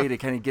that's a way to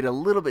kind of get a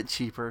little bit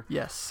cheaper.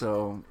 Yes.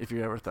 So if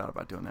you ever thought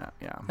about doing that,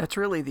 yeah. That's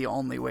really the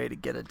only way to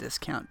get a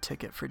discount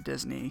ticket for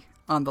Disney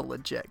on the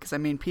legit. Because, I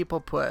mean, people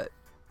put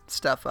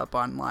stuff up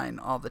online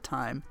all the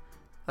time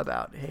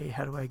about, hey,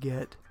 how do I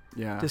get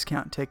Yeah.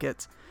 discount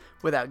tickets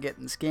without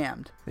getting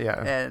scammed?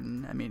 Yeah.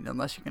 And, I mean,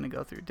 unless you're going to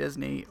go through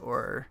Disney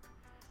or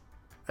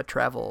a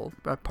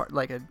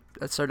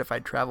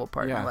certified travel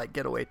partner Yeah. like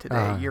Getaway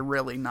Today, you're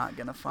really not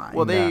going to find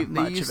Well, they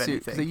much used of to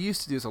anything. they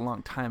used to do this a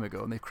long time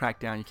ago, and they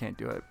cracked down. You can't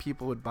do it.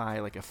 People would buy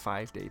like a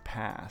 5-day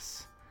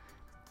pass,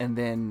 and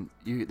then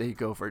they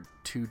go for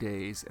 2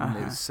 days, and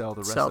they would sell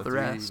the rest Sell of the the 3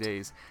 rest.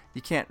 days.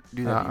 You can't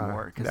do that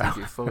anymore because No.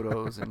 they do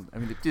photos, and I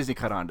mean Disney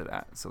cut on to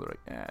that, so they're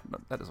like, no,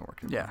 that doesn't work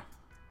anymore. Yeah.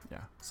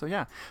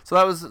 Yeah. So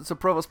that was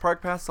Provost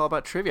Park Pass. It's all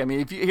about trivia. I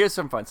mean, here's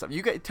some fun stuff.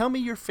 You guys, tell me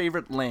your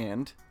favorite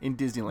land in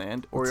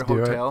Disneyland or Let's your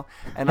do it. hotel,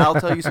 and I'll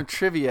tell you some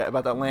trivia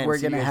about that land. We're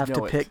so you going to guys have to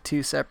know it. pick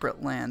 2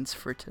 separate lands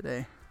for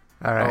today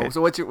All right. Oh,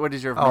 so what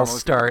is your? I'll most-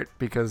 start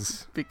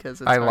because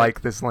because it's I hard.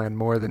 like this land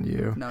more than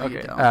you. No, you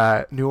Okay.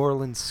 don't. New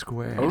Orleans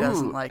Square. He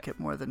doesn't Ooh. like it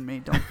more than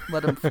me. Don't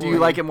let him fool Do you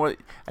like it more?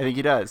 I think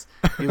he does.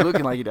 He's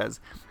looking like he does.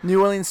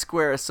 New Orleans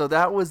Square. So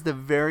that was the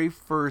very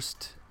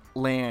first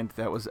land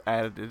that was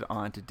added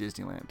on to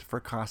Disneyland for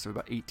a cost of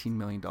about $18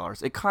 million.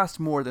 It cost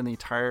more than the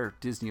entire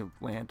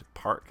Disneyland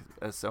park.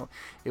 So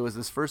it was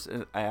this first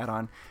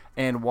add-on,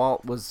 and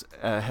Walt was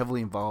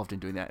heavily involved in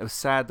doing that. It was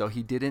sad, though.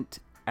 He didn't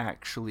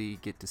actually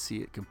get to see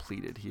it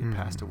completed. He had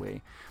passed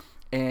away.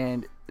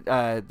 And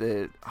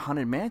the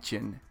Haunted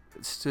Mansion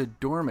stood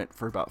dormant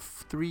for about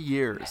 3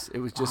 years. It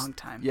was just long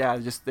time. Yeah,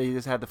 they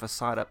just had the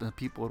facade up, and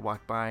people would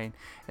walk by,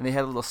 and they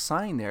had a little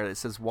sign there that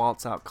says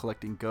Walt's out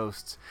collecting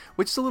ghosts,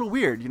 which is a little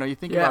weird. You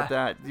think about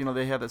that.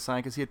 They had that sign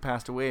because he had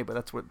passed away, but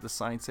that's what the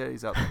sign said.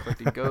 He's out there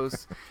collecting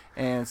ghosts,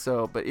 and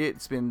so. But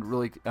it's been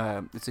really,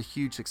 it's a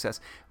huge success.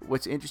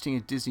 What's interesting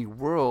is Disney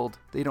World,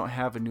 they don't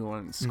have a New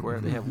Orleans Square.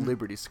 They have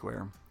Liberty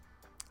Square.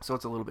 So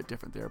it's a little bit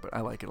different there, but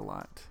I like it a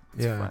lot.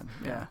 It's fun.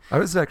 Yeah. I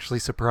was actually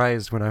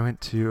surprised when I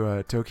went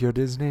to Tokyo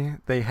Disney.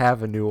 They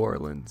have a New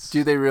Orleans.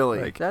 Do they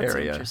really? That's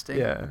area. interesting.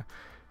 Yeah. And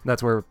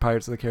that's where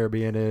Pirates of the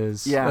Caribbean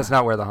is. Yeah. That's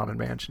not where the Haunted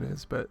Mansion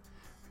is, but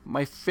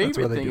my where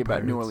favorite they thing do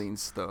about New Pirates.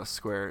 Orleans, though,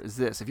 Square, is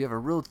this. If you have a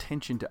real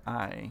attention to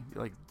eye,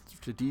 like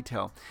to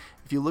detail,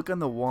 if you look on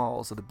the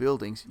walls of the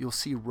buildings, you'll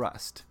see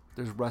rust.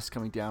 There's rust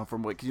coming down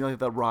from because you have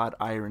the wrought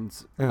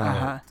irons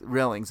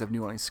railings of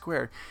New Orleans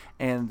Square,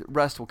 and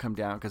rust will come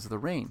down because of the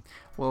rain.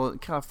 Well, in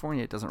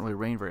California, it doesn't really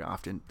rain very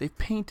often. They've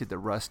painted the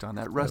rust on.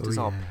 That rust is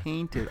all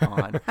painted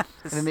on.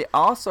 And then they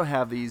also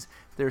have these.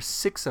 There's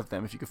 6 of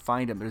them, if you could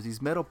find them. There's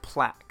these metal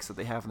plaques that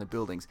they have in the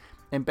buildings.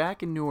 And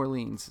back in New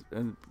Orleans,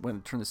 when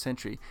it turned the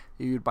century,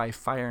 you'd buy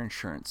fire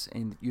insurance,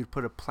 and you'd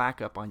put a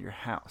plaque up on your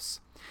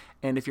house.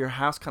 And if your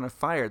house caught on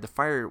fire, the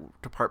fire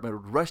department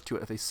would rush to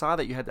it. If they saw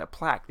that you had that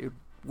plaque, they would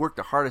work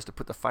the hardest to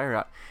put the fire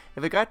out.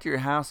 If it got to your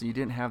house and you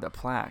didn't have that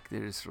plaque, they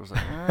just was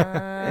like,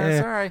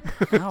 it's all right.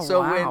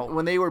 So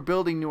when they were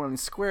building New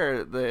Orleans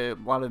Square, a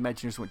lot of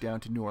Imagineers went down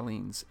to New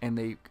Orleans, and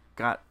they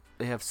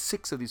have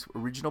 6 of these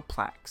original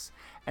plaques,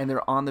 and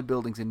they're on the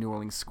buildings in New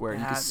Orleans Square.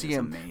 You can see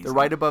them. Amazing. They're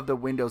right above the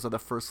windows of the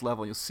first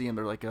level. You'll see them.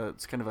 They're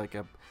it's kind of like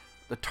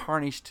the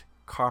tarnished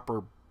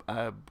copper.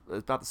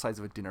 About the size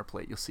of a dinner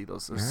plate. You'll see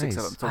those. There's 6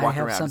 of them. So I walk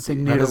have around.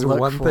 something that new is to look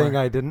one for. thing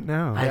I didn't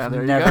know. I've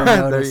there you never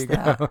go. noticed There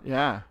you that.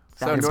 Yeah.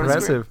 That's New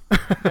Orleans impressive.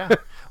 Square. Yeah.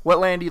 What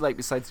land do you like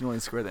besides New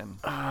Orleans Square then?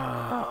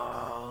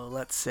 Oh,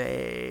 let's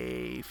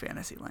say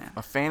Fantasyland.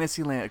 A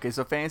Fantasyland. Okay,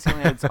 so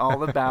Fantasyland's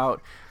all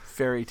about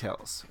fairy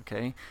tales.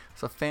 Okay,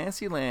 so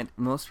Fantasyland,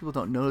 most people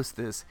don't notice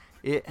this.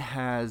 It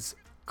has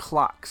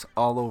clocks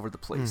all over the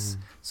place.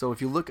 So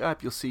if you look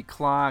up, you'll see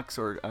clocks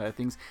or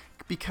things.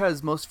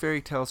 Because most fairy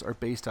tales are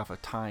based off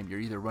of time. You're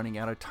either running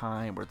out of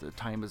time, or the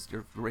time is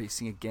you're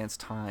racing against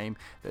time.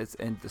 That's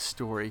end the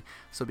story.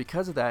 So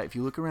because of that, if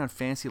you look around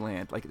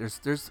Fantasyland, like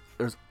there's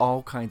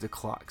all kinds of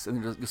clocks,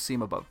 and you'll see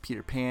them above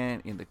Peter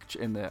Pan in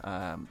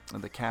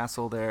the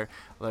castle there.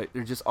 Like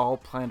they're just all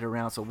planted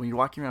around. So when you're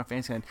walking around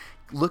Fantasyland,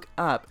 look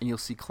up and you'll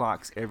see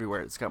clocks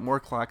everywhere. It's got more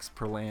clocks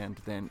per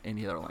land than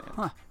any other land.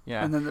 Huh.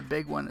 Yeah. And then the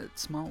big one at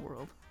Small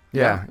World.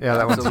 Yeah,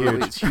 that one's Absolutely.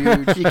 huge. It's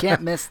huge. You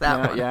can't miss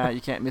that one. Yeah,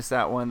 you can't miss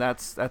that one.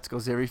 That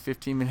goes every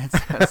 15 minutes.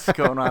 That's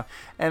going on,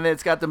 and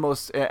it's got the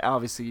most.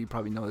 Obviously, you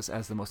probably know this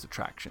as the most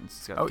attractions.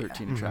 It's got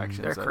 13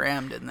 attractions. They're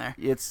crammed in there.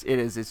 It's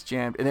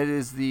jammed, and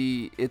it's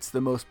the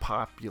most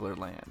popular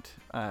land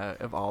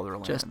of all their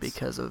lands. Just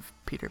because of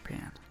Peter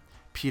Pan.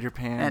 Peter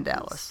Pan And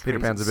Alice. Peter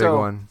Pan's a big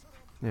one.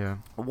 Yeah.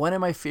 One of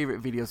my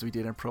favorite videos we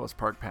did in Provost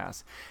Park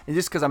Pass, and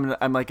just because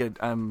I'm like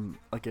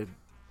a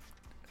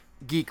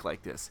geek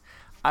like this.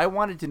 I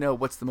wanted to know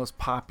what's the most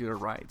popular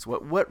rides.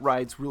 What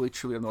rides really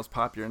truly are the most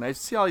popular? And I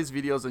see all these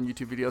videos on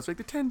YouTube videos, like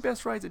the 10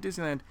 best rides at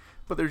Disneyland,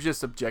 but they're just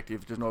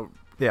subjective. There's no.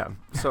 Yeah.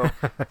 So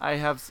I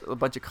have a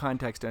bunch of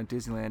contacts down at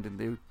Disneyland,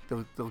 and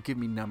they'll give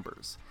me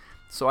numbers.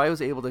 So I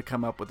was able to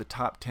come up with the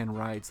top 10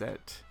 rides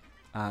that,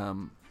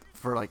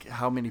 for like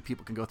how many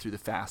people can go through the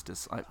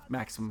fastest,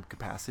 maximum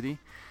capacity.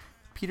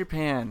 Peter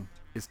Pan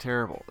is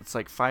terrible. It's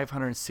like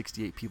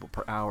 568 people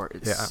per hour.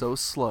 It's so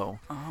slow.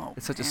 Oh,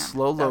 it's such a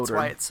slow loader. That's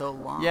why it's so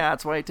long. Yeah,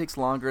 that's why it takes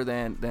longer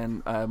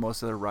than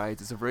most of the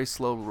rides. It's a very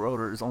slow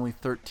loader. There's only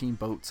 13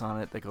 boats on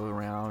it that go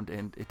around,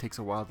 and it takes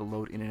a while to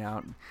load in and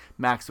out.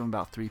 Maximum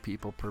about 3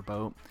 people per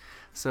boat.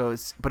 So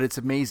it's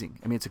amazing.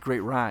 I mean, it's a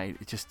great ride.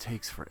 It just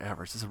takes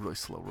forever. It's just a really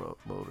slow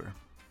loader.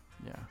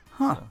 Yeah.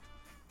 Huh. So.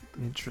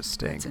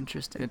 Interesting. That's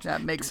interesting.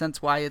 That makes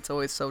sense why it's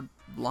always so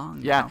long.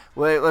 Yeah. Now.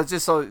 Well, let's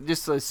just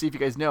to see if you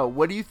guys know.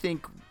 What do you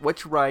think?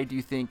 Which ride do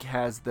you think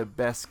has the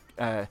best?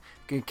 Can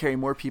carry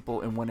more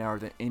people in 1 hour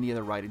than any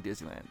other ride in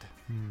Disneyland?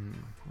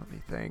 Let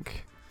me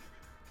think.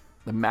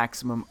 The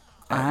maximum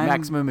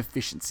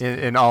efficiency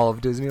In all of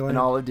Disneyland? in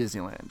all of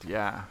Disneyland.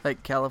 Yeah.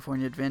 Like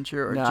California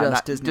Adventure or No, just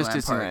not- Disneyland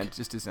Just Park? Disneyland.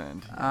 Just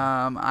Disneyland.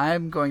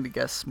 I'm going to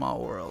guess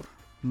Small World.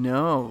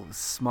 No,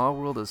 Small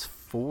World is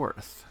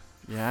 4th.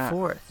 Yeah.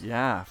 4th.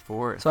 Yeah,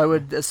 4th. So I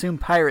would assume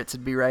Pirates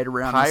would be right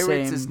around Pirates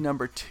the same. is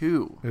number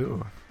 2.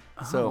 Ooh.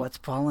 So what's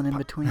falling in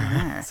between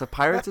there? So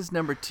Pirates is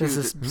number 2.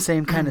 It's the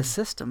same kind of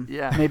system.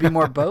 Yeah. Maybe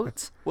more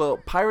boats. Well,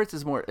 Pirates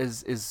is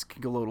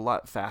can go load a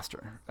lot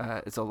faster.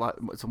 It's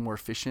more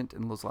efficient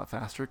and loads a lot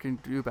faster. It can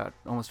do about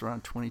almost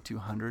around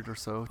 2,200 or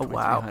so. Oh,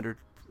 wow.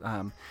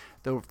 2,300.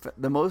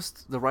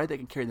 The ride that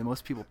can carry the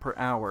most people per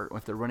hour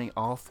if they're running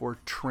all 4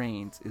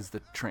 trains is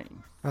the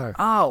train.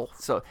 Oh.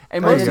 So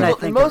and Oh, most yeah.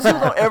 people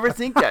don't ever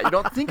think that. You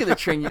don't think of the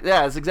train. Yeah,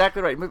 that's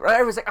exactly right.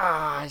 Everyone's like,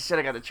 I should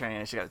have got the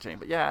train.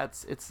 But yeah,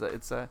 it's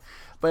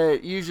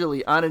but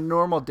usually on a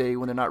normal day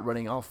when they're not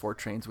running all 4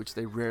 trains, which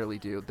they rarely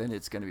do, then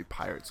it's going to be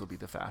Pirates will be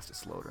the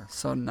fastest loader.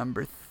 So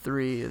number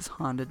 3 is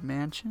Haunted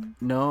Mansion?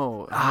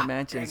 No, Haunted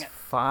Mansion is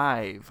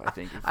 5, I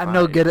think. I'm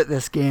no good at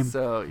this game.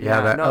 So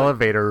Yeah, that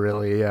elevator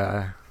really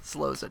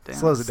slows it down.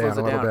 slows it down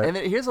a little bit. And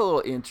then here's a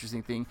little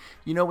interesting thing.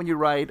 You know when you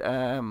ride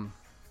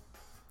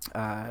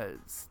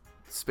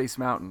Space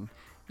Mountain,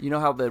 you know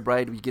how the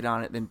ride, you get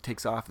on it, then it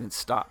takes off and then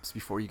stops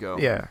before you go?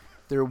 Yeah.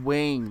 They're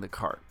weighing the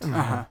cart.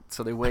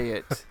 So they weigh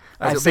it.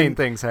 I've seen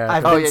things happen.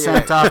 I've been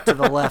sent off to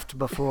the left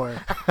before.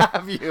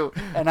 Have you?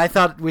 And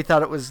we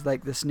thought it was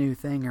like this new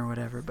thing or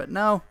whatever, but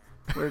no,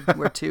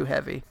 we're too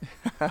heavy.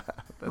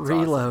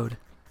 Reload. Awesome.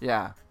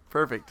 Yeah,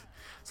 perfect.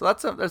 So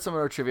that's some of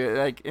our trivia.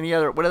 Like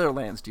what other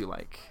lands do you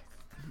like?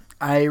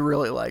 I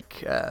really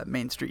like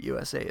Main Street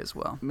USA as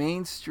well.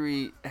 Main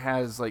Street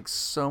has like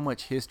so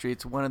much history.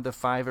 It's one of the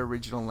 5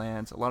 original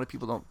lands. A lot of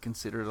people don't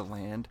consider it a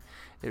land.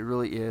 It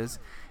really is.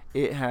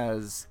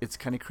 It's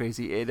kind of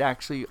crazy. It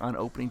actually, on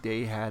opening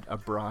day, had a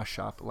bra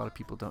shop. A lot of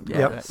people don't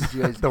know that. Did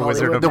you guys The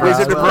Wizard of Bras. The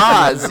Wizard of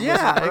Bras. The Yeah,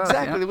 Wizard of Bras,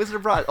 exactly. yeah. The Wizard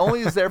of Bras.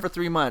 Only was there for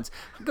 3 months.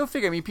 Go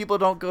figure. I mean, people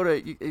don't go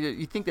to...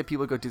 You think that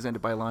people go to Disneyland to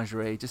buy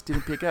lingerie. Just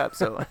didn't pick up.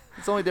 So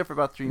it's only there for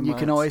about 3 months. You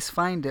can always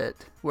find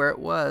it where it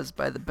was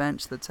by the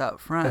bench that's out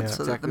front,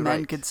 so that the Exactly men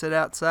right. could sit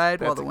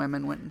outside while That's the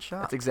women went and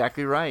shopped. That's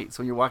exactly right.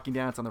 So when you're walking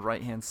down, it's on the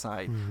right-hand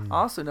side.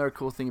 Also, another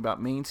cool thing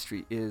about Main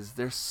Street is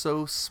they're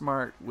so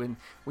smart. When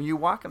you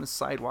walk on the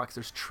sidewalks,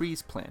 there's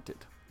trees planted.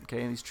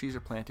 Okay, and these trees are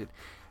planted.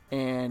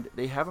 And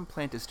they have them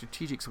planted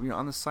strategic. So when you're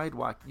on the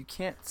sidewalk, you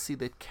can't see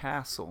the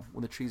castle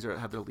when the trees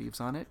have their leaves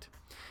on it.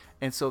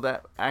 And so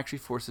that actually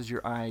forces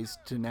your eyes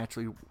to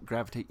naturally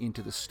gravitate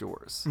into the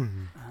stores.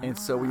 And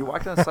so when you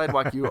walk down the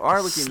sidewalk, you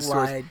are looking at the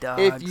stores. Sly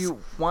dogs. If you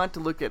want to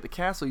look at the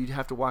castle, you'd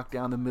have to walk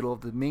down the middle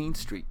of the main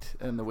street,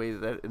 and the way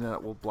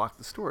that will block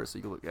the stores. So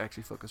you can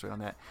actually focus right on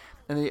that.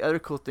 And the other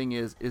cool thing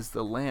is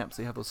the lamps.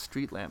 They have those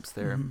street lamps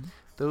there.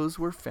 Those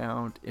were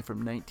found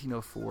from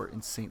 1904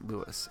 in St.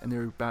 Louis, and they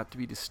were about to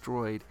be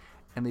destroyed,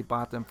 and they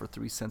bought them for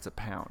 3 cents a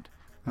pound.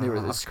 And they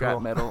were the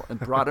scrap metal and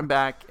brought them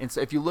back. And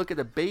so if you look at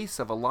the base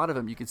of a lot of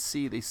them, you can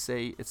see it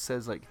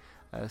says like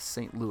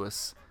St.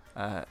 Louis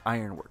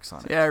Ironworks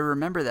on it. Yeah, I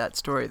remember that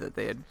story that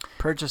they had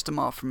purchased them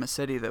all from a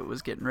city that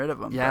was getting rid of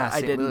them. Yeah, but I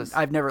St. didn't. Louis.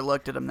 I've never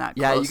looked at them that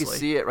Yeah, closely. you can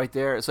see it right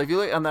there. So if you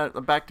look on the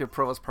back to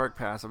Provost Park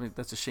Pass, I mean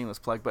that's a shameless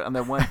plug, but on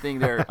the one thing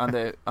there on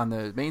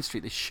the Main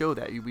Street, they show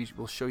that.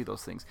 We'll show you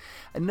those things.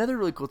 Another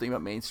really cool thing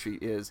about Main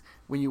Street is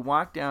when you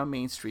walk down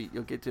Main Street,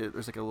 you'll get to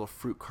there's like a little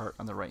fruit cart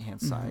on the right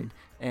hand side,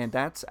 and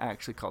that's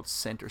actually called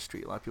Center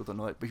Street. A lot of people don't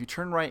know that, but if you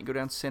turn right and go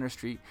down Center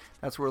Street,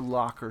 that's where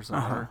lockers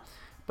are.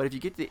 But if you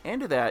get to the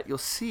end of that, you'll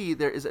see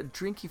there is a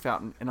drinking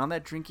fountain, and on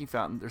that drinking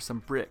fountain, there's some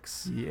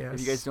bricks. Yes. If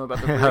you guys know about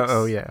the bricks.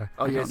 Oh yeah.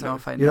 Oh, I you don't guys know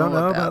if I You don't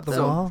know about about the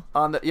them. wall?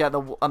 on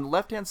the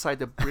left hand side,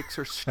 the bricks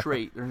are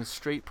straight. They're in a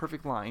straight,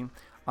 perfect line.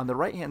 On the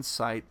right hand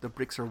side, the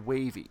bricks are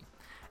wavy.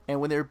 And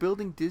when they were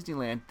building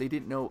Disneyland, they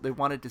didn't know, they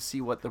wanted to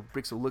see what the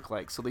bricks would look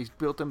like. So they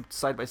built them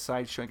side by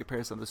side, showing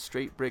comparison of the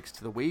straight bricks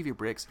to the wavy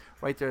bricks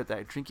right there at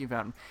that drinking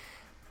fountain.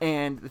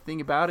 And the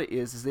thing about it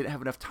is they didn't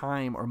have enough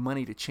time or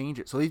money to change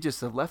it, so they just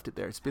have left it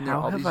there. It's been there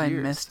How all have these I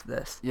years. missed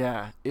this?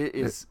 Yeah, it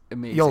is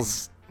amazing.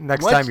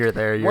 Next Once- time you're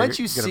there, you're once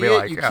you gonna see be it,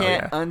 like, you oh,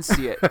 can't yeah.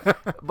 unsee it.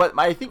 But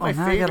I think my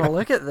now I favorite. gotta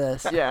look at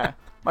this. Yeah,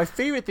 my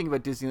favorite thing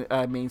about Disney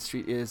Main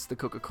Street is the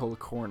Coca-Cola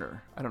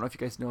corner. I don't know if you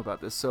guys know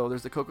about this. So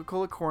there's the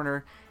Coca-Cola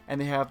corner, and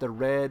they have the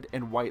red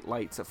and white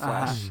lights that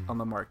flash on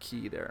the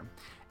marquee there.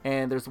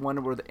 And there's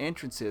one where the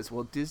entrance is.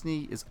 Well,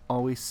 Disney is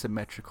always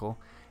symmetrical.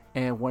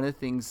 And one of the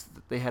things,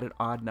 they had an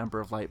odd number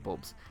of light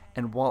bulbs.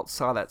 And Walt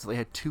saw that, so they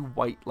had 2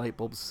 white light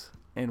bulbs.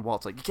 And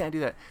Walt's like, you can't do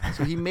that.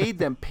 So he made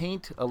them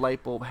paint a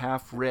light bulb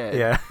half red.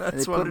 Yeah. And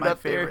That's they one put of it my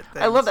up there. favorite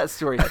I love things. that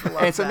story.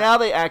 And so now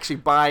they actually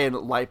buy a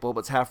light bulb.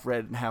 It's half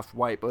red and half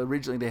white. But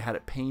originally they had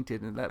it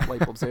painted, and that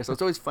light bulb's there. So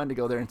it's always fun to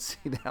go there and see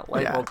that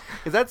light bulb.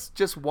 Because that's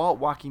just Walt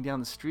walking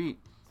down the street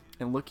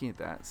and looking at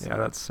that. So Yeah,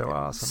 that's so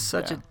awesome.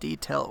 Such a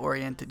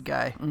detail-oriented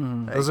guy.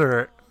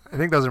 I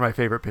think those are my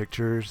favorite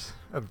pictures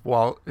of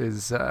Walt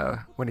is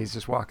when he's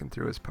just walking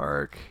through his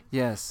park,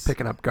 yes,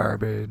 picking up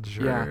garbage.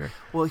 Yeah.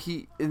 Well,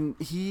 he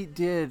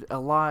did a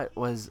lot.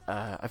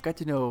 I've got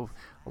to know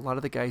a lot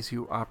of the guys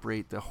who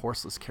operate the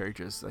horseless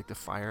carriages, like the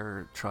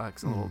fire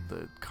trucks and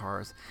the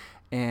cars.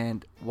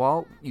 And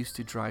Walt used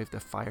to drive the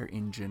fire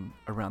engine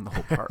around the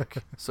whole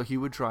park. So he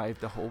would drive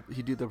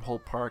he'd do the whole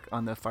park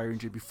on the fire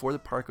engine before the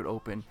park would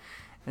open.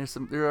 And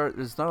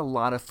there's not a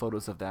lot of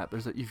photos of that.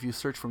 If you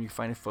search for him, you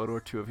find a photo or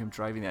two of him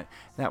driving that.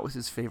 That was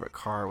his favorite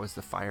car, was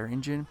the fire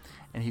engine,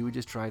 and he would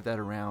just drive that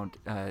around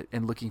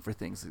and looking for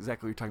things.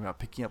 Exactly what you're talking about,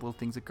 picking up little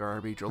things of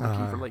garbage or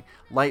looking for like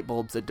light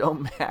bulbs that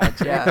don't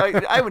match.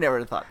 Yeah. I would never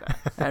have thought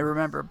that. I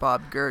remember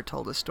Bob Gurr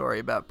told a story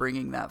about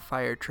bringing that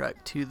fire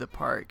truck to the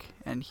park,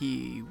 and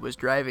he was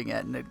driving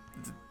it, and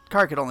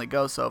car could only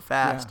go so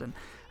fast, Yeah. and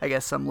I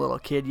guess some little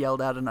kid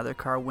yelled out another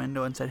car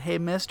window and said, "Hey,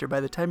 mister, by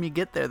the time you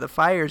get there, the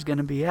fire's going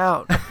to be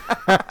out."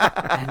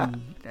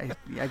 And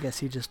I guess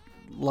he just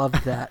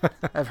loved that.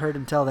 I've heard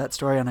him tell that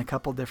story on a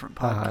couple different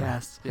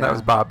podcasts. Yeah. That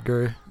was Bob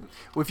Gurr.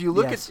 Well, if you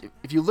look Yes.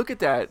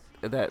 at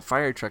that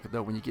fire truck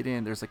though, when you get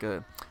in, there's like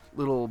a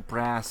little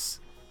brass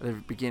at the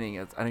beginning.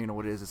 I don't even know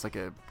what it is. It's like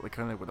kind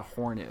of like where the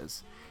horn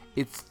is.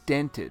 It's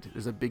dented.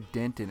 There's a big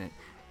dent in it,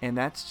 and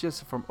that's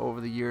just from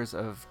over the years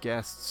of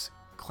guests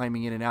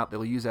climbing in and out.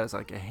 They'll use that as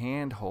like a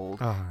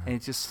handhold, and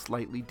it's just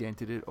slightly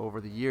dented it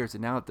over the years,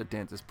 and now the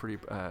dent is pretty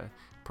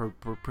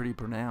pretty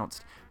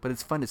pronounced. But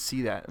it's fun to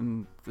see that,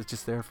 and it's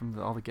just there from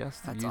all the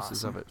guests and That's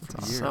uses awesome. of it for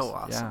That's years. so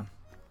awesome.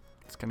 Yeah,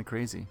 it's kind of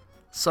crazy.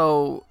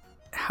 So,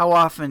 how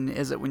often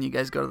is it when you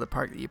guys go to the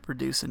park that you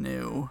produce a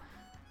new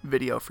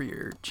video for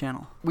your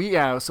channel?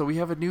 So we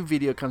have a new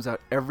video comes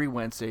out every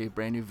Wednesday.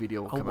 Brand new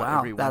video will Oh, come wow, out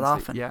every that Wednesday.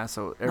 often? Yeah,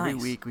 so every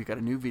Nice. week we got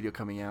a new video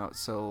coming out.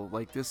 So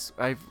like this,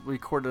 I've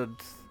recorded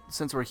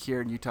since we're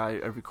here in Utah.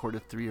 I've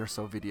recorded 3 or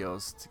so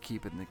videos to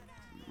keep it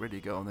ready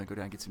to go, and then go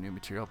down and get some new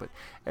material. But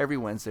every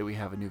Wednesday we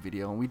have a new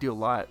video, and we do a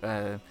lot.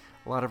 A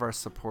lot of our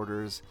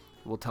supporters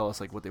will tell us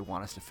like what they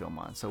want us to film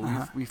on. So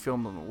we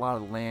filmed a lot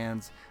of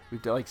lands.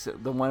 We've done, like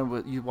the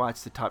one you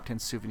watched, the top 10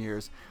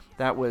 souvenirs.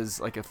 That was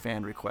like a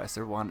fan request.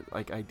 They wanted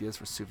like ideas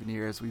for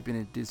souvenirs. We've been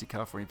in Disney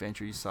California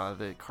Adventure. You saw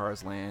the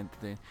Cars Land,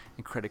 the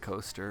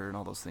Incredicoaster, and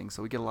all those things.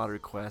 So we get a lot of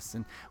requests,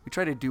 and we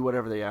try to do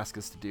whatever they ask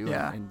us to do.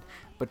 Yeah.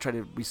 But try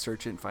to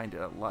research it and find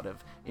a lot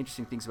of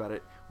interesting things about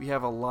it. We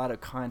have a lot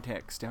of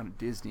contacts down at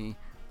Disney,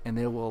 and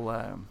they will.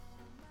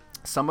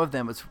 Some of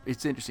them,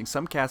 it's interesting.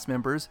 Some cast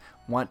members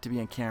want to be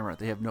on camera.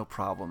 They have no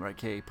problem. Like,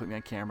 hey, put me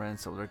on camera, and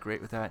so they're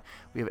great with that.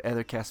 We have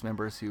other cast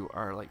members who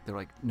are like, they're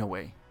like, no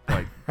way.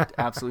 Like,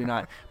 absolutely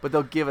not. But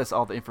they'll give us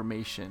all the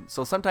information.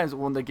 So sometimes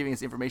when they're giving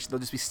us information, they'll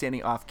just be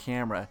standing off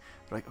camera.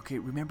 They're like, okay,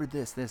 remember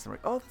this. And we're like,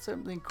 oh, that's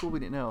something cool we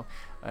didn't know.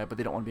 But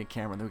they don't want to be on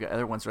camera. And then we got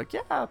other ones who are like,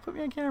 yeah, put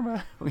me on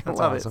camera. We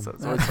love awesome.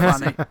 it. So That's it's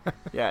funny.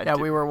 Yeah,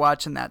 We were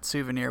watching that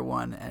souvenir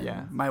one, and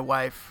Yeah. my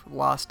wife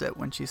lost it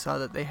when she saw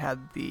that they had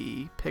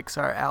the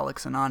Pixar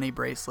Alex and Ani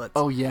bracelets.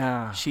 Oh,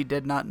 yeah. She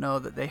did not know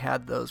that they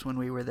had those when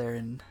we were there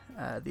in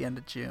the end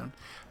of June,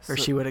 or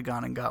So- she would have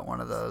gone and got one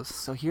of those.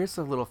 So here's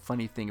a little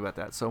funny thing about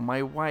that. So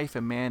my wife,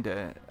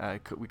 Amanda,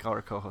 we call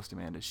her co-host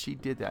Amanda, she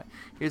did that.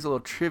 Here's a little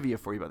trivia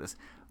for you about this.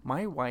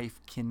 My wife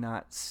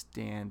cannot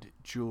stand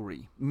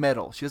jewelry.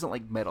 Metal. She doesn't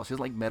like metal. She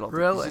doesn't like metal.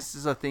 Really? This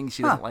is a thing.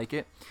 She doesn't like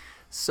it.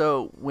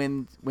 So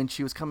when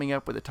she was coming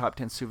up with the top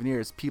 10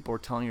 souvenirs, people were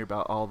telling her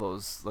about all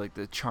those, like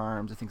the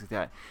charms and things like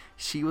that.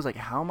 She was like,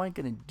 how am I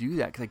going to do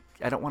that? Because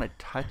I don't want to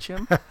touch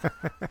him.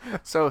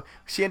 So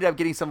she ended up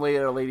getting some lady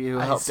who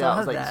I helped saw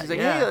out. that, She's like,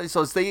 yeah. hey.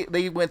 So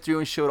they went through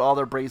and showed all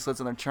their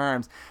bracelets and their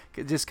charms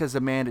just because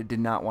Amanda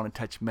did not want to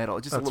touch metal.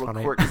 It's just That's a little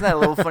funny. quirk. Isn't that a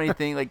little funny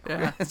thing? Like,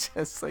 Yeah. it's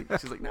just like,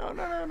 she's like, no,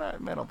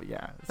 not metal. But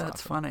yeah, it's That's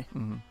awesome. funny.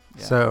 Mm-hmm.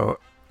 Yeah. So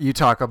you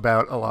talk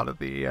about a lot of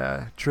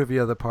the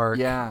trivia of the park.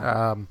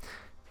 Yeah.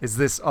 Is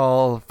this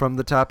all from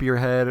the top of your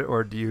head,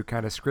 or do you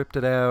kind of script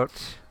it out?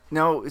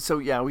 No, so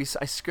yeah, I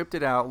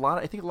scripted out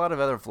I think a lot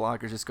of other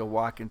vloggers just go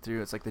walking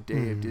through. It's like the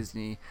day of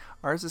Disney.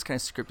 Ours is kind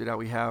of scripted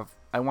out.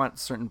 I want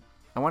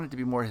it to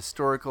be more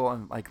historical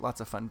and like lots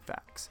of fun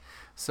facts.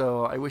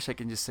 So I wish I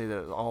could just say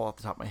that all off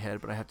the top of my head,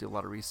 but I have to do a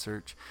lot of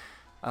research.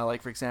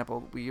 Like for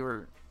example, we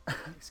were,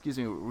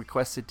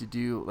 requested to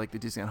do like the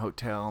Disneyland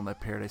Hotel and the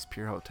Paradise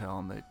Pier Hotel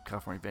and the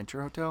California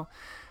Adventure Hotel.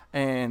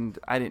 And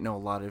I didn't know a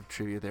lot of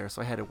trivia there,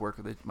 so I had to work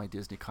with my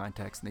Disney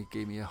contacts, and they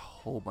gave me a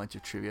whole bunch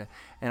of trivia,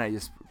 and I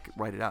just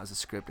write it out as a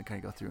script and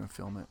kind of go through and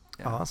film it.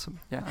 Yeah.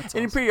 Awesome. Yeah, That's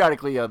and awesome.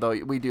 periodically, though,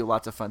 we do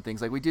lots of fun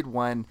things. Like we did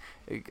one,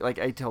 like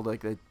I told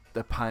like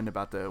the pun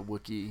about the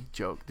Wookiee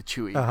joke, the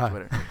Chewie,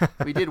 whatever.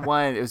 We did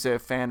one. It was a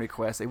fan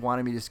request. They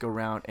wanted me to just go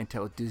around and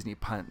tell Disney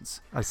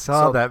puns. I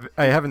saw So- that.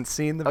 I haven't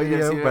seen the Oh, you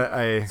haven't video, seen it? but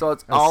I So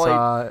it's I all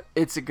saw it.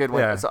 It's a good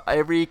one. Yeah. So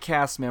every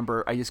cast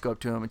member, I just go up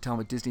to them and tell them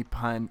a Disney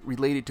pun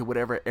related to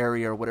whatever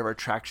area or whatever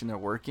attraction they're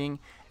working,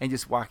 and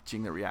just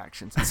watching their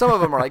reactions. And some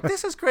of them are like,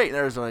 "This is great," and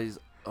others are like,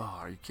 "Oh,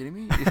 are you kidding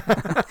me?"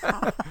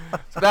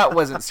 So that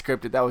wasn't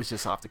scripted. That was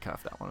just off the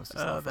cuff. That one was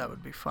just. a lot Oh, of that fun.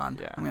 would be fun.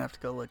 Yeah. I'm gonna have to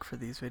go look for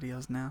these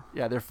videos now.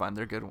 Yeah, they're fun.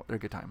 They're good. They're a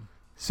good time.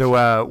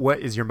 So, what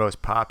is your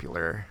most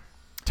popular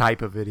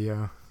type of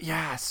video?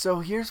 Yeah, so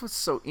here's what's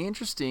so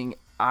interesting.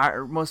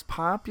 Our most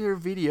popular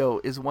video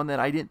is one that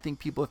I didn't think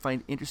people would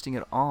find interesting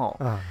at all.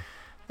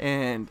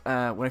 And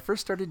when I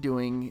first started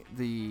doing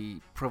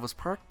the Provost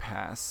Park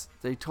Pass,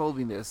 they told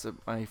me this.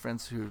 My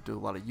friends who do a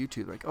lot of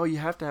YouTube, like, oh, you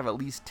have to have at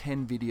least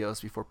 10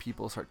 videos before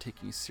people start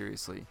taking you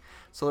seriously.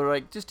 So they're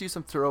like, just do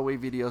some throwaway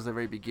videos at the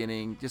very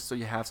beginning, just so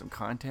you have some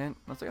content.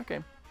 I was like, okay.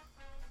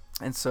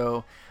 And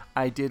so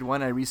I did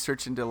one. I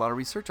researched and did a lot of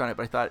research on it,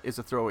 but I thought it was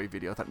a throwaway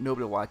video. I thought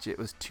nobody would watch it. It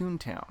was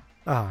Toontown.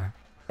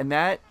 And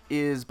that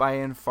is by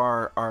and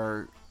far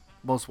our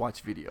most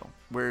watched video,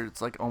 where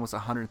it's like almost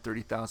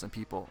 130,000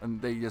 people,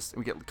 and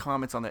we get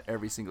comments on that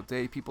every single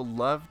day. People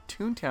love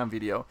Toontown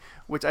video,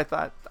 which I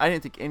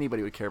didn't think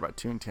anybody would care about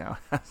Toontown.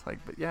 I was like,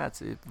 but yeah,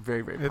 it's a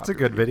very, very popular It's a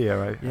good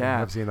video.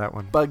 I've seen that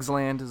one. Bugs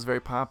Land is very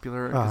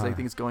popular because I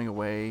think it's going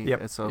away. Yep.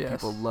 And so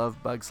people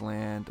love Bugs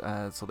Land,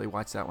 so they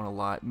watch that one a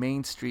lot.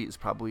 Main Street is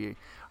probably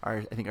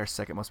our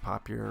second most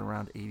popular,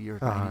 around 80 or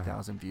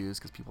 90,000 views,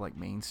 because people like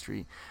Main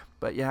Street.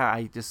 But yeah,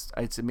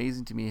 it's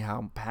amazing to me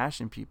how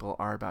passionate people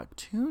are about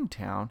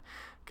Toontown,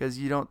 because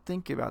you don't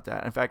think about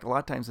that. In fact, a lot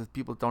of times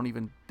people won't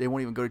even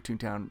go to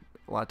Toontown.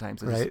 A lot of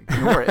times they just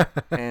ignore it,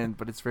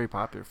 but it's very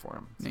popular for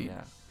them. So,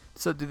 yeah.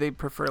 So do they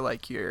prefer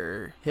like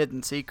your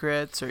hidden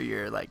secrets or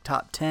your like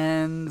top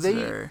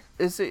 10s?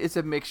 It's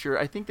a mixture.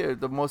 I think they're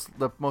the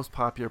most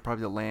popular,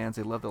 probably the lands.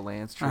 They love the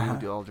lands. True, we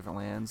do all different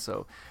lands.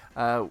 So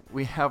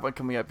we have one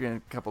coming up here in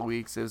a couple of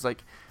weeks. It was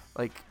like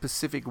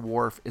Pacific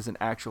Wharf is an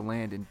actual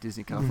land in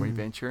Disney California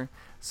Adventure.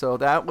 So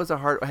that was I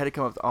had to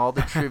come up with all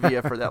the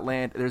trivia for that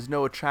land. There's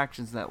no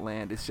attractions in that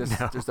land. It's just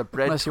there's a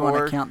bread Unless tour. Unless you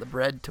want to count the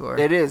bread tour.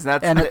 It is.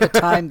 And at the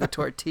time, the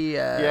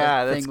tortilla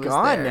that's thing was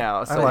gone there.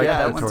 now. So I like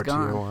that the one's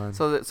tortilla gone.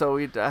 one. So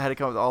I had to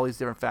come up with all these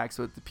different facts.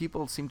 So the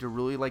people seem to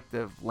really like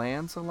the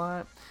lands a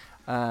lot,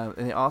 and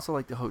they also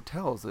like the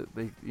hotels.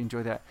 They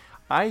enjoy that.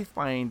 I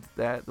find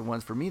that the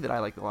ones for me that I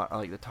like a lot are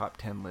like the top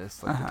 10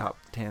 lists, like the top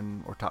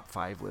 10 or top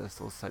 5 lists.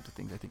 Those types of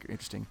things I think are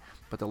interesting.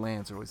 But the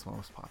lands are always the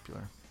most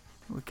popular.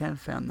 We kind of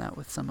found that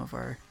with some of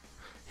our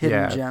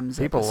hidden gems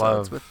people episodes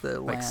love with the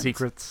like lands.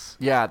 secrets.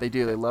 Yeah, they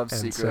do. They love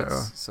And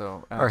secrets.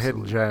 So our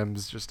hidden absolutely.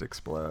 gems just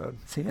explode.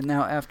 See, and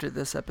now after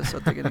this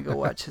episode, they're going to go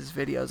watch his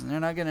videos, and they're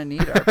not going to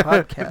need our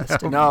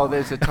podcast anymore. No,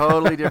 there's a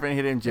totally different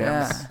hidden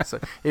gems. Yeah. So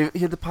if you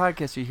hear the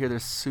podcast, you hear their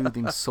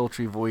soothing,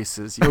 sultry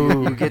voices.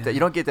 You get that.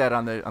 You don't get that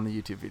on the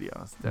YouTube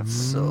videos.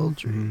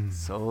 Sultry.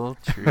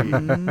 Sultry.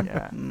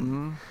 Yeah.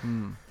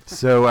 Mm-hmm.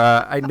 So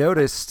I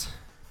noticed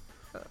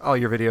all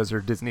your videos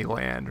are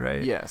Disneyland,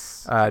 right?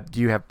 Yes. Do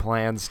you have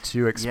plans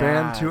to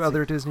expand to it's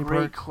other a Disney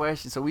great parks?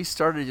 question. So we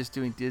started just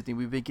doing Disney.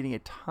 We've been getting a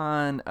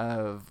ton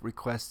of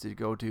requests to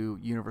go to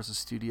Universal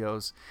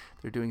Studios.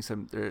 They're doing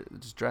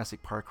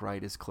Jurassic Park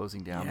ride is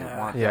closing down. They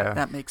want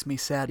That makes me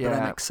sad, but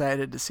I'm Yeah.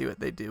 excited to see what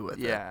they do with it.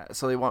 Yeah,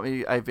 so they want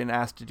me. I've been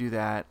asked to do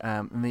that.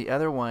 And the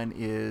other one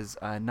is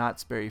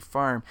Knott's Berry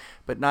Farm,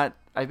 but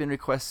I've been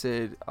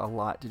requested a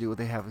lot to do what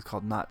they have is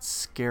called Knott's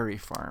Scary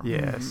Farm.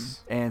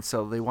 Yes. And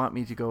so they want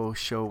me to go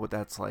show what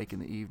that's like in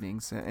the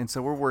evenings. And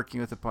so we're working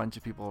with a bunch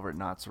of people over at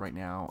Knott's right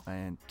now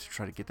and to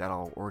try to get that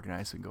all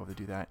organized so we can go over to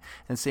do that.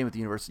 And same with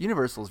Universal.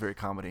 Universal is very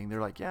accommodating. They're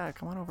like, yeah,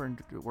 come on over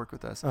and work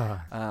with us.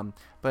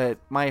 But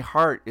my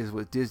heart is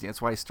with Disney. That's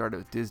why I started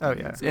with Disney. Oh,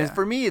 yeah. And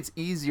for me, it's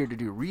easier to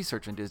do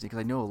research on Disney because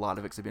I know a lot of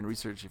it because I've been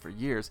researching for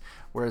years.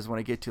 Whereas when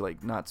I get to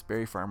like Knott's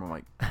Berry Farm, I'm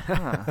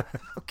like,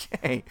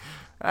 okay.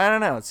 I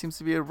don't know. It seems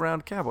to be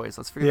around cowboys.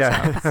 Let's figure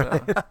this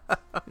out.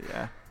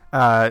 So,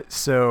 yeah.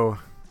 So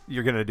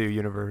you're gonna do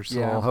Universal.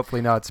 Yeah.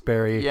 Hopefully Knott's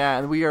Berry. Yeah,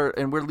 and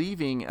we're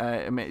leaving.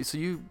 So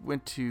you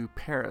went to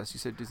Paris. You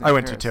said Disneyland. I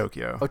went to Paris.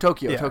 Tokyo. Oh,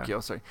 Tokyo, Yeah. Tokyo.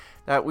 Sorry.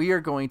 We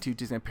are going to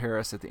Disneyland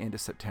Paris at the end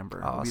of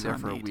September. We'll be there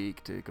Awesome. for a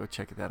week to go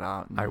check that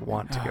out. I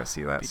want to go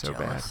see that Be so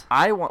jealous.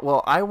 bad.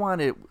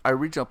 Our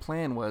original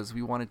plan was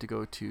we wanted to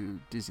go to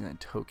Disneyland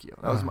Tokyo.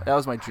 That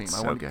was my dream.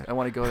 so good. I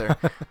want to go there.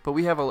 But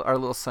we have our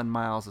little son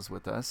Miles is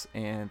with us,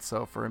 and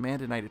so for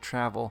Amanda and I to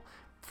travel,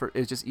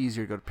 it's just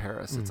easier to go to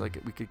Paris. It's like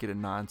we could get a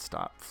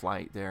non-stop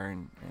flight there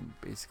and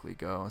basically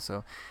go.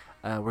 So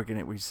we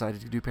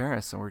decided to do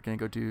Paris, and we're gonna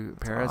go do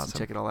Paris and awesome.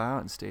 check it all out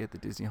and stay at the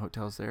Disney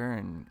hotels there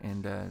and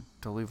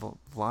totally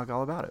vlog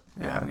all about it.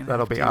 Yeah, I'm gonna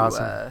that'll have be to,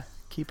 awesome.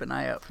 Keep an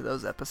eye out for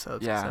those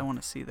episodes. Yeah. 'Cause I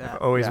want to see that.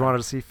 I've always Yeah. wanted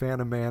to see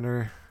Phantom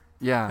Manor,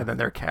 Yeah, and then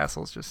their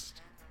castle's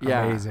just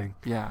yeah, amazing.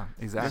 Yeah,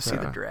 Go exactly. see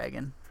the So-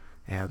 dragon.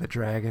 Yeah, the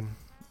dragon.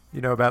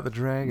 You know about the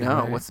dragon?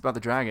 No, right? what's about the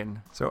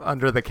dragon? So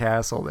under the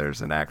castle,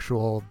 there's an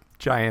actual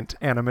giant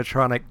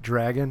animatronic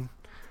dragon.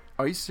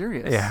 Are you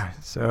serious? Yeah.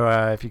 So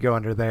if you go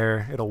under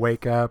there, it'll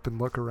wake up and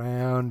look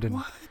around, and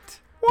What?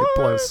 it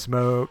blows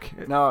smoke.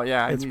 No,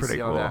 yeah, I It's need to pretty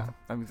see all cool. that.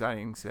 I'm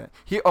excited to see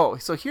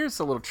that. So here's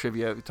a little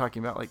trivia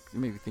talking about, like,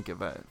 maybe think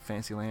of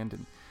Fantasyland.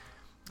 And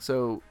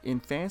so in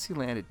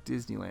Fantasyland at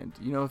Disneyland,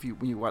 you know,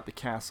 when you walk the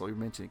castle, you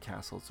mentioned the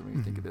castle, so when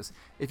you think of this,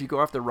 if you go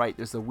off the right,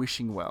 there's the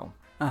wishing well.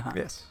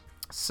 Yes.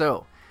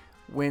 So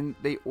when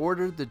they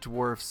ordered the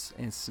dwarfs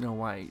and Snow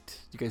White,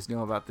 you guys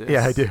know about this?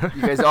 Yeah, I do.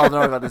 You guys all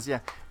know about this, yeah.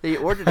 They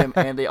ordered them,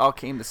 and they all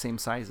came the same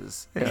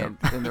sizes. Yeah.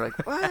 And they're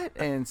like, what?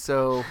 And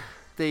so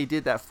they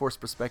did that forced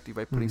perspective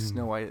by putting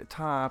Snow White at the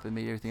top and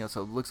made everything else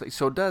so it looks like.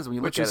 So it does when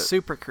you Which look at is it.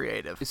 super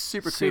creative. It's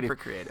super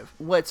creative.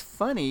 What's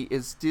funny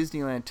is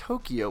Disneyland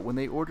Tokyo, when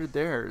they ordered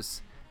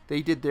theirs,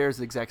 they did theirs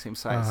the exact same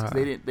size. 'Cause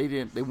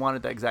They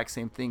wanted that exact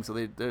same thing. So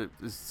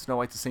Snow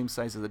White's the same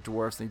size as the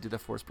dwarfs. And they did the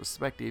forced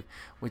perspective.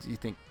 Which you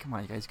think, come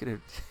on, you guys could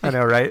have. I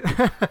know, right?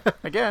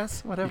 I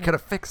guess whatever. You could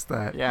have fixed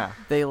that. Yeah.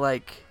 They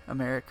like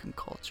American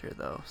culture,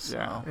 though. So.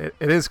 Yeah.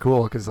 It is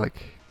cool because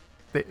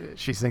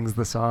she sings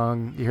the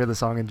song. You hear the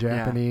song in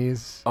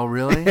Japanese. Oh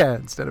really? Yeah,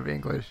 instead of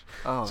English.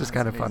 Oh, It's just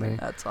that's kind of amazing. funny.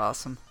 That's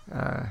awesome.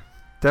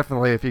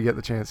 Definitely, if you get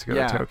the chance to go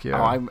to Tokyo.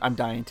 Oh, I'm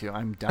dying to.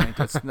 I'm dying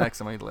to. It's next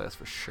on my list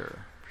for sure.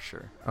 For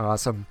sure.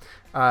 Awesome.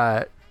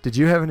 Did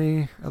you have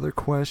any other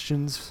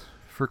questions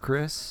for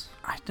Chris?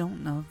 I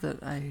don't know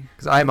that I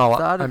 'Cause I'm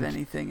thought of I'm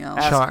anything else.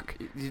 Chock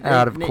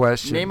out of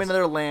questions. Name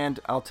another land.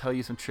 I'll tell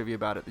you some trivia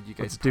about it that you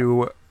guys.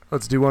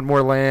 Let's do one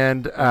more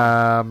land.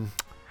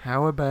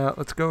 How about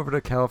let's go over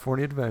to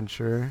California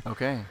Adventure.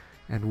 Okay.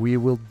 And we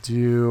will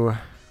do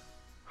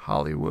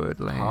Hollywood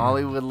Land.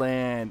 Hollywood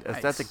Land.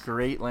 Nice. That's a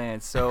great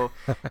land. So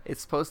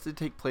it's supposed to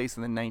take place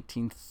in the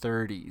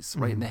 1930s,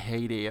 right in the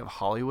heyday of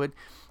Hollywood.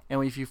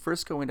 And if you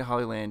first go into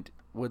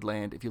Hollywood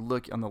Land, if you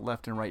look on the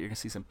left and right, you're going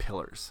to see some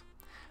pillars.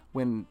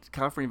 When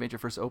California Adventure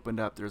first opened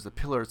up, there was the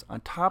pillars. On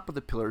top of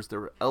the pillars, there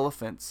were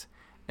elephants.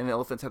 And the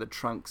elephants had the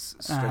trunks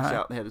stretched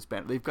out and they had this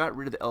banner. They've got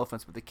rid of the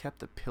elephants, but they kept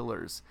the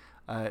pillars.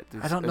 I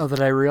don't know that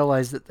I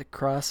realized that the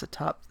cross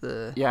atop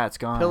the it's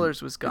gone.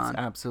 pillars was gone. It's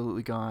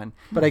absolutely gone.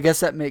 But I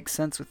guess that makes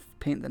sense with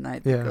Paint the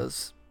Night that Yeah.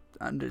 goes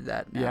under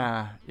that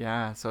now.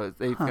 Yeah. So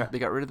they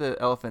got rid of the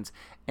elephants,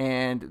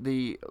 and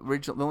they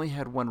only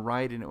had one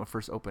ride in it when it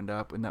first opened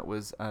up, and that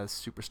was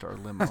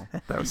Superstar Limo.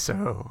 That was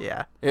so.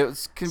 Yeah.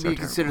 It can be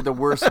considered the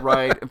worst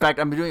ride. In fact,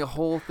 I'm doing a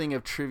whole thing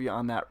of trivia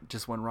on that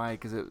just one ride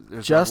because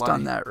there's Just a lot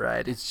on that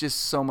ride. It's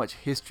just so much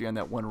history on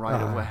that one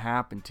ride of what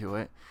happened to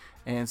it.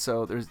 And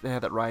so they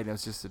had that ride, and it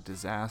was just a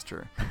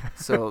disaster.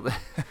 So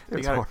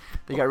they got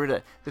rid of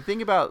it. The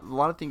thing about a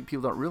lot of things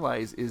people don't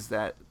realize is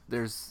that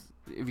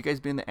if you guys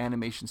been in the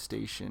animation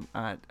station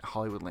at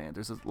Hollywood Land,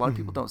 there's a lot of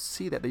people don't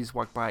see that. They just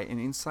walk by, and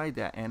inside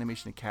that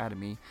Animation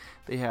Academy,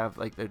 they have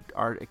like the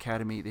Art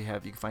Academy. You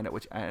can find out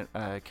which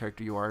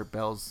character you are.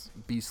 Belle's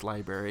Beast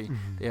Library.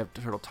 They have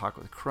Turtle Talk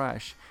with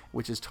Crush,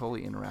 which is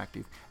totally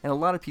interactive. And a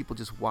lot of people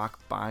just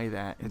walk by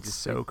that. And It's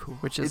so cool.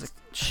 Which is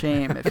a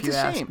shame if it's you a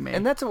ask shame. me.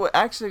 And that's what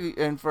actually,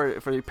 and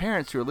for your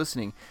parents who are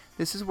listening,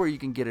 this is where you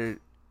can get a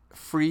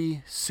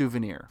free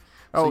souvenir.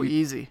 So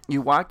easy.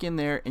 You walk in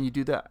there and you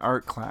do that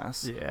art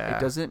class. Yeah. It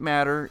doesn't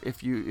matter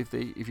if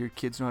your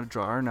kids know how to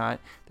draw or not.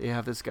 They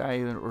have this guy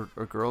or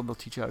girl, they'll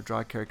teach you how to draw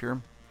a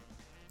character.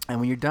 And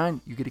when you're done,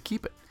 you get to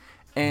keep it.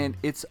 And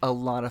it's a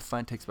lot of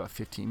fun. It takes about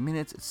 15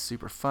 minutes. It's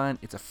super fun.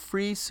 It's a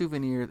free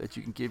souvenir that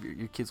you can give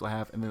your kids will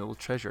have and they'll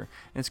treasure.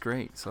 And it's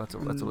great. So that's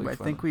really fun. I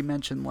think we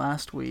mentioned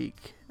last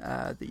week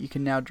that you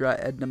can now draw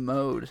Edna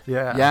Mode.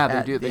 Yeah.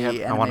 They do. They have.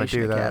 I want to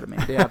do that. Academy.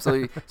 They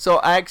absolutely. So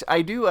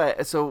I do.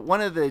 So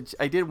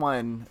I did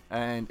one,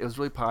 and it was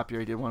really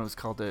popular. I did one. It was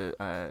called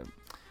the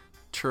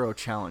Churro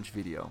Challenge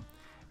video.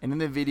 And in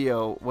the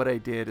video, what I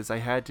did is I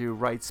had to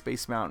ride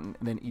Space Mountain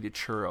and then eat a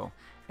churro.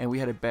 And we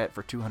had a bet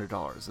for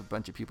 $200. A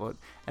bunch of people,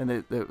 and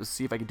they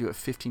see if I could do it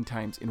 15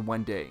 times in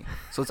one day.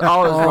 So it's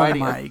all I was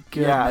riding. My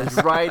Yeah, goodness.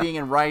 it's riding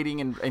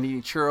and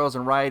eating churros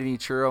and riding and eating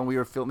churro. And we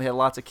were filming. We had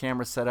lots of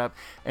cameras set up.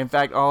 In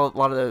fact, a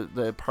lot of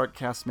the park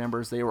cast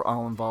members, they were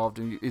all involved.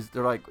 And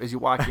they're like, as you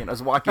walk in, I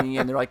was walking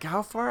in. They're like,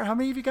 how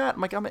many have you got?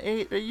 I'm like, I'm an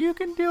 8. You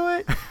can do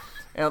it.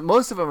 And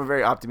most of them are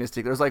very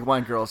optimistic. There's like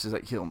one girl, she's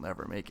like, he'll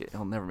never make it.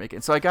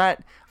 And so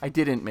I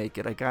didn't make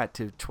it. I got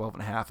to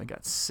 12.5 and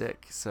got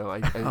sick. So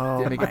I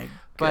didn't make it.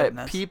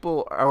 But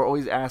people are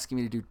always asking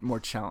me to do more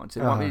challenge.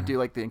 They want me to do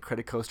like the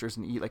Incredicoasters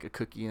and eat like a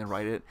cookie and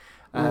ride it.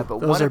 But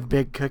those are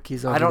big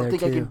cookies over I don't there,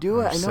 think too. I can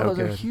do it. I know so those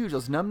are good. huge.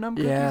 Those num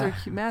cookies Yeah.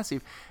 are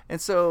massive.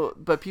 And so,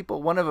 but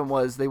one of them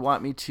was they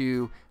want me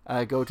to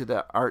go to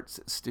the art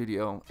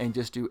studio and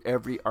just do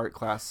every art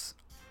class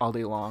all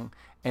day long.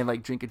 And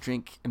like drink a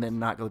drink and then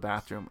not go to the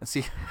bathroom and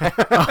see. I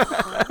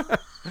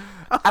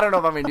don't know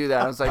if I'm gonna do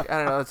that. I was like, I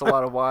don't know, it's a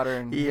lot of water,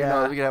 and we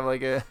could have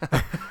like a.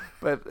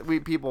 But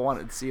people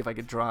wanted to see if I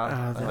could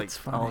draw like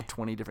all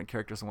 20 different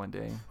characters in one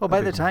day. Well, by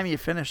the time you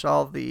finish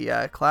all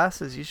the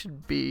classes, you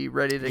should be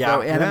ready to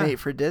go animate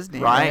for Disney.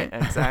 Right?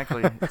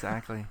 Exactly.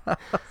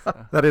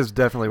 That is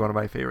definitely one of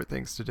my favorite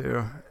things to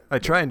do. I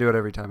try and do it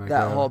every time I go.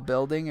 That whole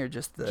building or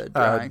just the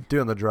drawing?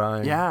 Doing the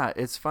drawing. Yeah,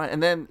 it's fun.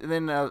 And then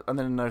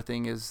another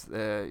thing is,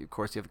 of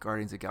course, you have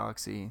Guardians of the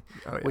Galaxy,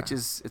 which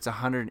it's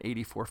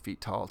 184 feet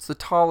tall. It's the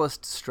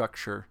tallest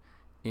structure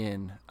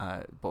in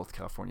both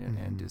California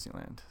and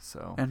Disneyland.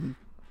 So and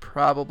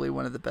probably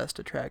one of the best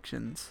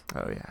attractions.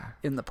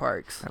 In the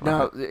parks.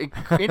 Now,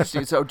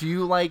 interesting. So, did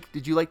you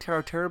like Tower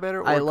of Terror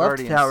better? Or I loved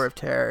Guardians? Tower of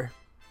Terror,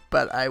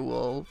 but I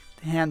will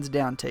hands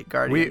down take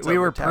Guardians. We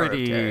over were Tower of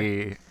pretty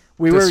Terror.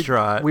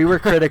 distraught. We were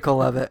critical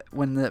of it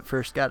when it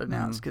first got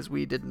announced because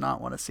we did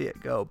not want to see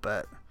it go,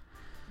 but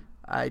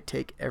I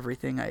take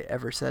everything I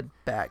ever said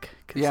back.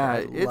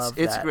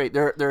 It's great.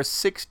 There are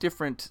 6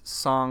 different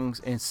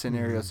songs and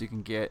scenarios you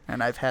can get,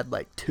 and I've had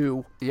like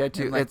 2. Yeah,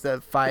 2. Like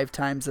the 5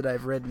 times that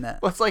I've ridden it.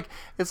 Well,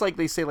 it's like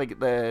they say like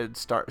the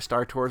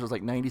Star Tours was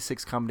like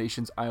 96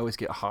 combinations. I always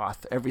get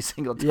Hoth every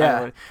single time.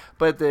 Yeah.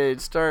 But the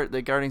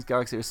Guardians of the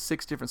Galaxy, there's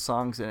 6 different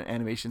songs and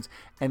animations,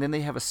 and then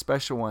they have a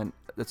special one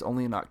that's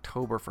only in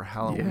October for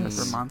Halloween.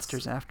 For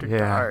Monsters After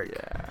Dark.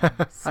 Yeah.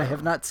 I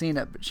have not seen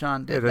it, but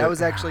Sean did. That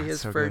was actually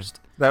his first.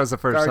 That was the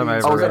first time I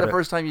ever was that read the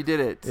first time you did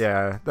it?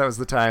 Yeah, that was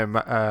the time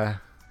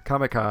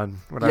Comic-Con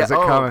when I was at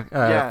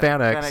Fanex.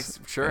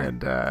 Fanex. Sure.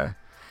 And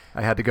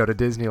I had to go to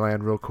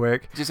Disneyland real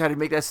quick. Just had to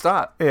make that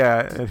stop.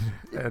 Yeah,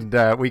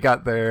 and we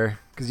got there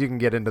because you can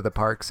get into the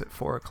parks at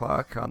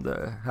 4:00 on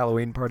the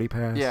Halloween party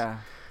pass. Yeah.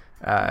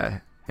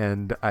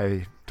 And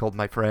I told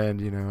my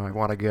friend, I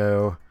want to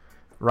go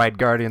ride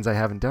Guardians. I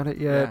haven't done it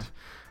yet.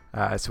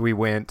 So we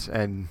went,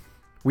 and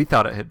we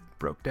thought it had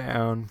broke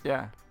down.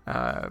 Yeah.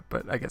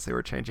 But I guess they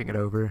were changing it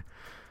over.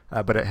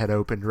 But it had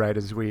opened right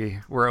as we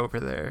were over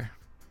there.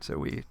 So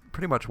we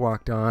pretty much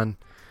walked on,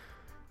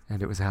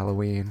 and it was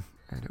Halloween,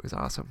 and it was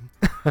awesome.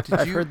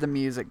 I've heard the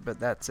music, but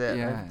that's it.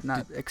 Yeah. I've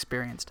not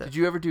experienced it. Did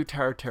you ever do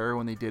Tower of Terror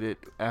when they did it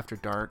after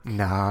dark?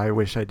 Nah, I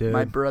wish I did.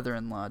 My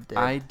brother-in-law did.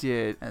 I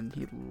did. And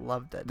he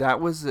loved it.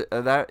 That was it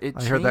I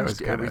changed heard that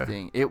was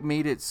everything. It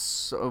made it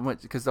so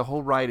much because the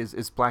whole ride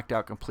is blacked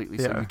out completely,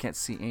 so Yeah. you can't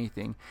see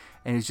anything,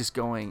 and it's just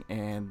going.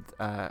 And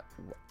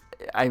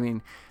I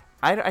mean,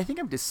 I think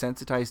I'm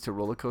desensitized to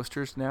roller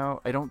coasters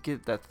now. I don't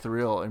get that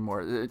thrill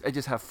anymore. I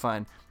just have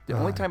fun. The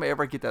only time I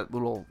ever get that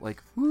little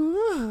like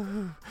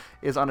woo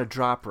is on a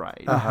drop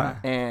ride.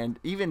 And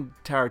even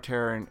Tower of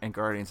Terror and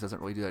Guardians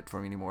doesn't really do that for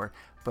me anymore.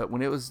 But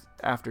when it was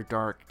after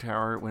dark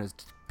Tower, when it was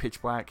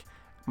pitch black,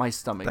 my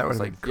stomach That was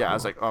would've like, been I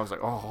was cool.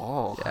 like,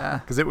 oh. Yeah.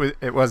 Because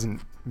it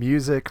wasn't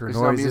music or There's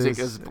no noises.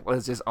 music. It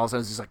was just all of a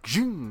sudden it's just like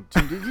zoom,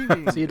 zoom, zoom,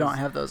 zoom. So you don't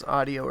have those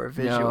audio or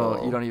visual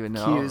No, you don't even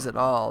know. cues at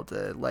all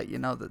to let you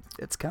know that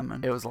it's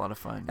coming. It was a lot of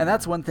fun. And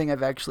that's one thing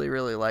I've actually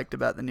really liked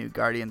about the new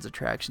Guardians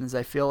attraction is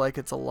I feel like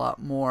it's a lot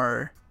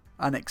more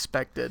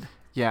unexpected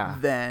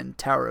than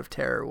Tower of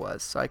Terror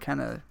was. So I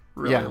kind of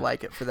really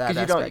like it for that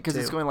aspect because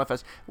it's going a lot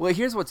fast. Well,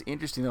 here's what's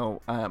interesting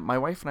though. My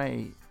wife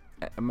and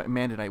I,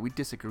 Amanda and I, we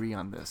disagree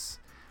on this.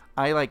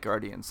 I like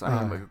Guardians.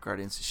 I like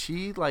Guardians.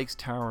 She likes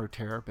Tower of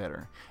Terror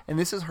better, and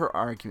this is her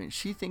argument.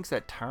 She thinks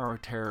that Tower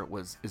of Terror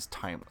is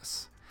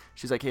timeless.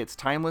 She's like, hey, it's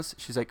timeless.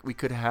 She's like, we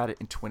could have had it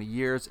in 20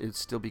 years. It'd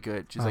still be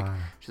good. She's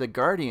like,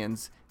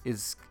 Guardians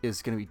is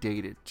going to be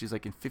dated. She's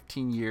like, in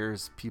 15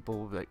 years, people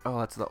will be like, oh,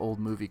 that's the old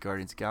movie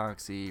Guardians of the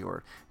Galaxy,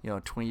 or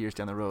 20 years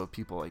down the road,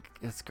 people like,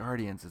 it's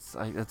Guardians. It's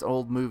like that's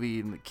old movie,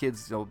 and the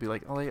kids will be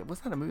like, oh, yeah,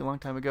 wasn't that a movie a long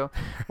time ago?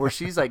 Where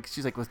she's like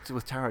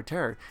with Tower of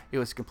Terror, it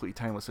was completely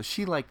timeless. So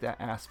she liked that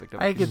aspect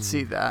of it. I could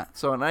see that.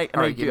 So I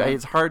do.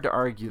 It's hard to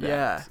argue that.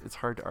 Yeah. It's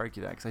hard to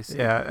argue that because I see.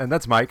 Yeah, and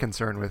that's my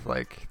concern with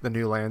like the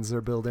new lands they're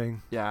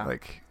building. Yeah.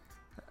 Like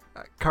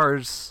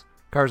cars.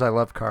 I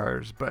love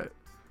cars, but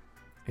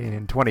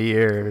in 20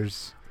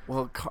 years.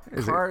 Well,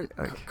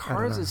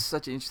 Cars is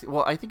such an interesting.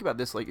 Well, I think about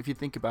this. Like, if you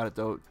think about it,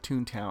 though,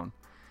 Toontown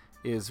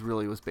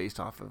was based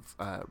off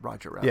of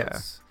Roger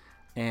Rabbit.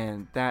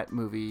 And that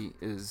movie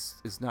is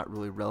not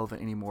really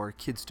relevant anymore.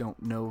 Kids don't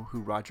know who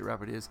Roger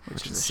Rabbit is,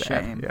 which is a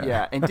sad. shame.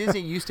 Yeah, and Disney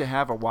used to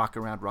have a walk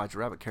around Roger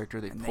Rabbit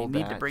character. They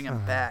need to bring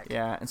him back.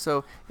 Yeah, and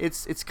so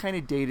it's kind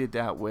of dated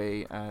that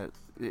way.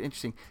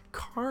 Interesting.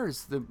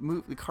 Cars, the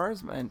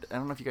Cars, and I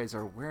don't know if you guys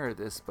are aware of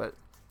this, but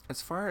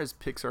as far as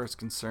Pixar is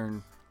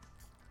concerned,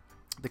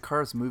 the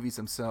Cars movies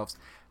themselves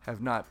have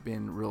not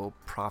been real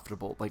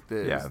profitable. Like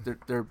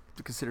they're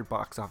considered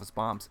box office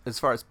bombs as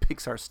far as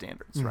Pixar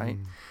standards, right?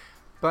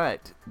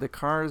 But the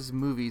Cars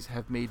movies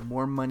have made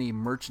more money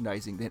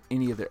merchandising than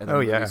any of their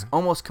other movies,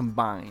 almost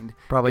combined.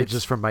 Probably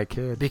just from my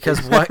kid. Because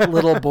what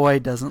little boy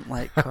doesn't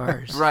like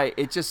cars? Right.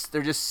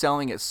 They're just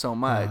selling it so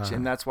much,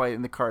 and that's why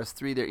in the Cars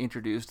 3 they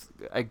introduced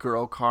a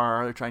girl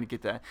car. They're trying to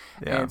get that,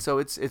 and so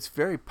it's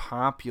very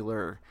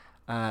popular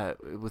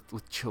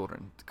with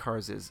children.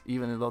 Cars is,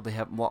 even though they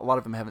have a lot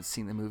of them haven't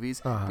seen the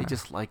movies, they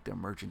just like their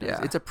merchandise.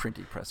 Yeah. It's a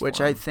printing press, which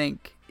for I them.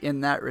 think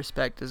in that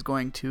respect is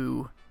going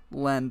to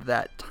lend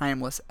that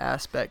timeless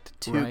aspect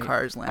to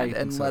Cars Land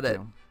and let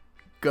it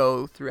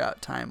go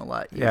throughout time a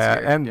lot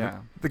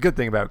easier. The good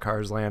thing about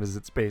Cars Land is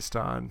it's based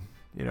on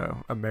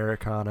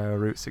Americana,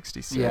 Route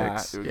 66. Yeah,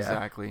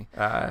 exactly.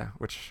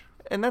 Which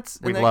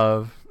we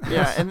love.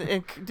 Yeah,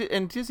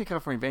 and Disney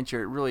California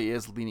Adventure, it really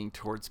is leaning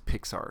towards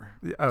Pixar.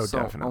 Oh, so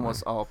definitely.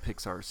 Almost all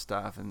Pixar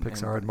stuff and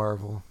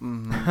Marvel.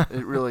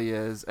 It really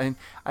is. And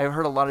I've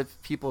heard a lot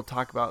of people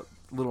talk about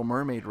Little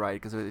Mermaid ride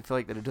because they feel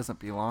like that it doesn't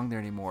belong there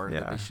anymore.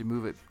 That they should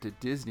move it to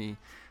Disney.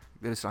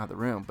 They just don't have the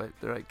room, but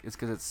they're like, it's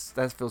because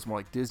that feels more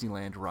like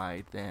Disneyland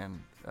ride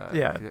than.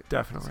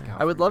 Definitely.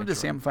 I would love to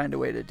see them find a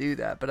way to do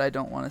that, but I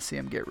don't want to see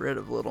them get rid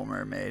of Little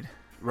Mermaid.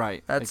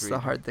 Right. That's the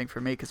hard thing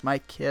for me because my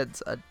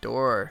kids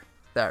adore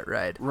that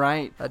ride.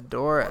 Right.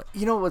 Adore it.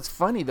 You know what's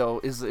funny though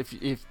is if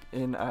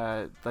in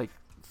like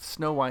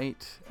Snow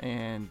White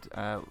and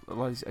a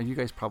lot of these, and you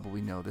guys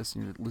probably know this,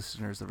 and your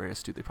listeners are very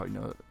astute, they probably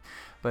know it.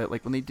 But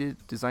like when they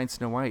did design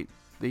Snow White,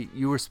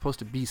 you were supposed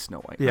to be Snow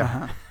White.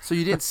 Yeah. So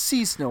you didn't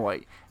see Snow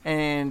White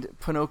and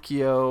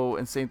Pinocchio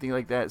and same thing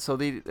like that. So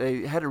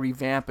they had to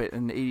revamp it.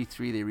 In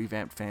 '83, they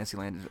revamped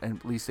Fantasyland, and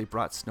at least they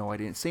brought Snow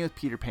White in. Same with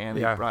Peter Pan.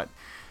 They brought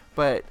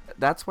But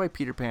that's why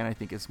Peter Pan, I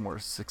think, is more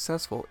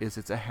successful. Is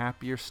it's a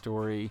happier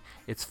story,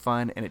 it's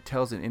fun, and it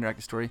tells an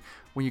interactive story.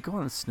 When you go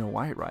on the Snow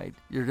White ride,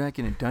 you're not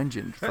in a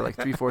dungeon for like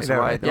 3/4 of the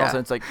ride. And all of a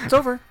sudden, it's like it's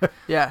over.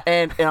 Yeah.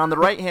 And on the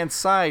right hand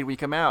side, when you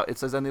come out, it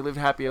says, "And they lived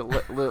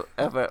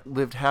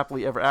lived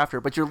happily ever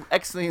after." But you're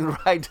exiting the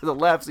ride to the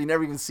left, so you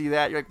never even see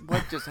that. You're like,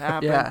 "What just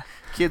happened?" Yeah.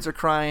 Kids are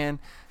crying.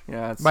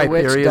 Yeah, it's My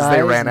witch theory is they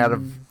dies ran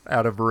and-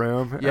 out of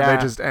room and Yeah.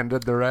 they just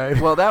ended the ride.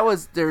 Well, that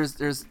was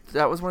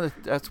one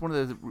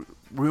of the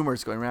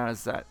rumors going around,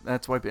 is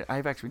that's why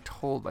I've actually been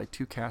told by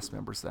 2 cast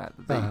members that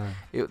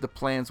the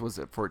plans was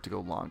for it to go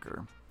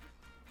longer.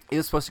 It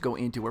was supposed to go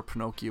into where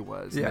Pinocchio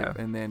was, Yeah.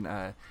 and then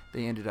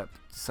they ended up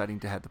deciding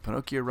to have the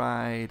Pinocchio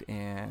ride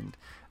and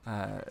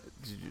to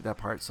do that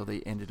part, so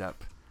they ended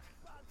up.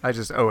 I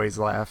just always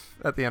laugh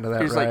at the end of that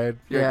You're just like, ride.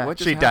 Yeah. What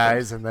just She happened?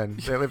 dies and then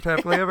they lived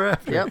happily ever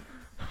after. Yep.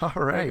 All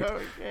right. Like, oh,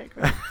 okay,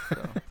 great.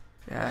 So,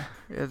 Yeah,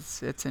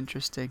 it's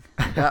interesting.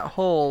 That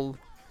whole,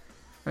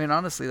 I mean,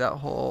 honestly, that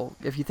whole,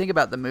 if you think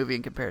about the movie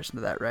in comparison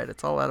to that, right,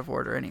 it's all out of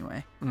order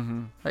anyway.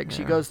 mm-hmm. Like,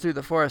 she Yeah. goes through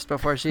the forest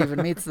before she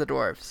even meets the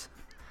dwarves.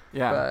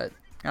 Yeah. But,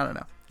 I don't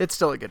know. It's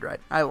still a good ride.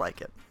 I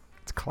like it.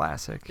 It's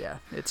classic. Yeah,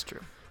 it's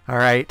true. All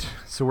right.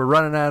 So we're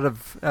running out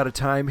of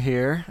time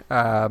here.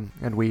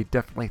 And we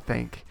definitely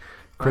thank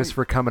Chris Right.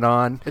 for coming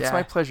on. It's Yeah.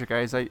 my pleasure,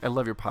 guys. I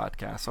love your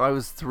podcast. So I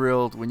was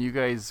thrilled when you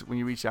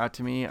reached out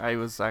to me. I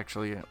was like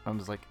kind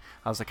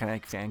of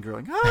like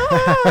fangirling.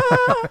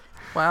 Ah!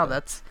 Wow,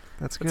 that's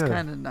good.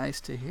 kind of nice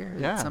to hear.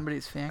 Yeah. That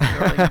somebody's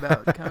fangirling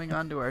about coming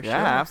onto our Yeah,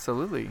 show.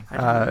 absolutely. I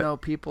didn't know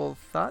people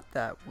thought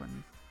that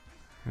when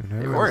Who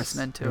they knows? were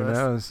listening to Who us.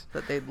 knows?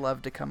 That they'd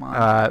love to come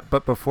on.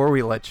 But before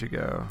we let you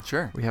go,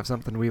 Sure. we have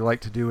something we like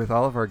to do with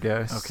all of our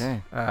guests.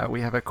 Okay.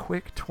 We have a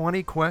quick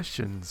 20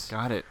 questions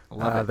Got it.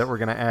 Love it. that we're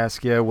going to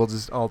ask you. We'll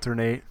just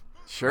alternate.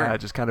 Sure.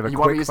 Just kind of a you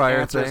want me quick to just fire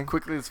answer as thing.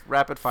 quickly as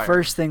rapid fire?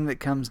 First thing that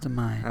comes to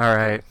mind. All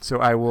right. So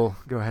I will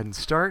go ahead and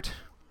start.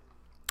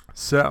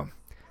 So,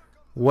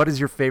 what is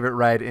your favorite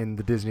ride in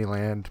the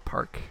Disneyland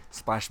park?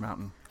 Splash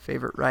Mountain.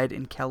 Favorite ride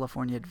in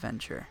California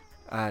Adventure.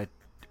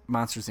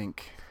 Monsters Inc.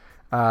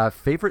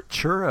 Favorite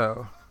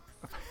churro?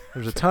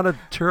 There's a ton of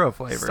churro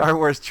flavor. Star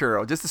Wars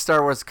churro. Just the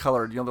Star Wars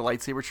color. You know the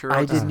lightsaber churro?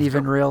 I didn't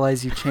even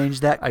realize you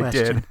changed that I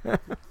question. did.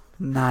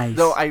 Nice.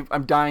 Though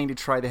I'm dying to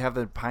try. They have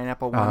the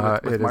pineapple one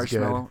It with is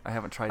marshmallow. good. I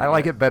haven't tried it I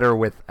like yet. it better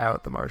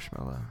without the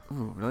marshmallow.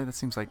 Ooh, really? That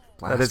seems like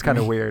That is kind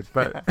of blasphemy. weird,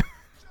 but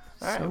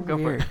All right, so go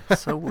weird. for it.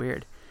 So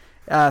weird.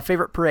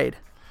 Favorite parade.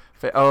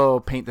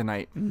 Paint the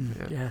Night.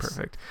 yeah, Yes.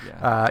 perfect.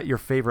 Yeah. Your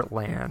favorite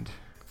land?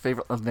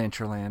 Favorite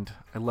Adventureland.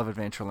 I love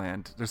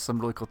Adventureland. There's some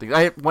really cool things.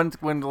 I have one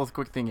little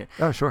quick thing here.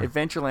 Oh, sure.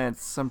 Adventureland,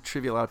 some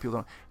trivia a lot of people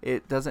don't.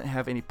 It doesn't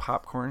have any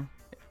popcorn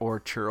or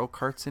churro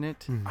carts in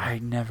it. I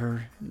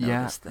never Yeah,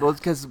 noticed that. well,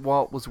 because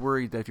Walt was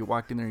worried that if you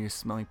walked in there and you're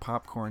smelling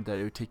popcorn, that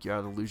it would take you out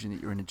of the illusion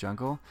that you're in a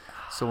jungle.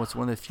 So it's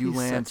one of the few He's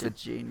lands. such a that,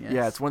 genius.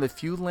 yeah, it's one of the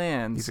few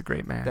lands He's a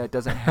great man. that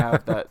doesn't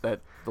have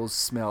those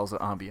smells of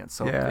ambience.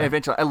 So Yeah.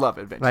 eventually, I love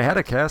Adventureland. I had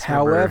a cast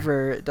member.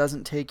 However, it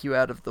doesn't take you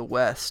out of the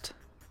West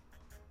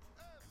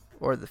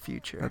or the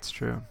future. That's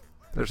true.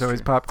 There's That's always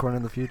true. popcorn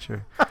in the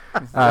future.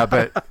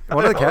 But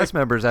one of the cast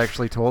members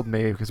actually told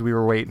me, because we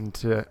were waiting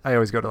I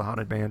always go to the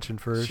Haunted Mansion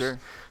first. Sure.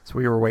 So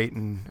we were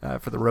waiting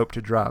for the rope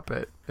to drop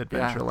at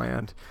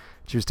Adventureland.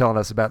 She was telling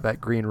us about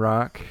that green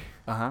rock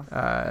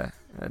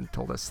and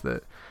told us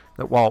that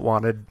Walt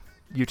wanted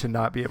you to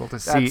not be able to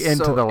see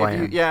into the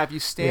land. If you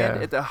stand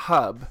Yeah. at the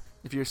hub,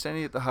 if you're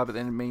standing at the hub at the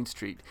end of Main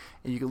Street,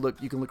 and you can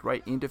look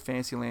right into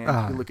Fantasyland,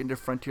 you can look into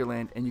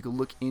Frontierland, and you can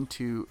look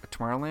into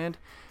Tomorrowland.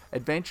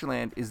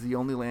 Adventureland is the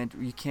only land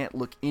where you can't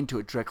look into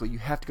it directly. You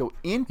have to go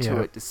into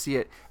it to see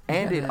it,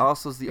 and it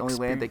also is the only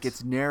land that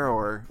gets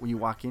narrower when you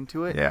walk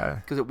into it. Yeah.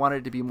 Because it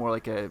wanted to be more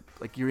like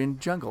you're in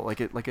jungle,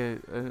 like a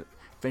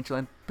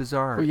Adventureland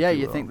Bazaar. Well, yeah, if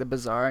you will. think the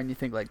bazaar, and you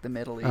think like the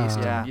Middle East.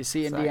 Yeah, and you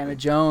see exactly. Indiana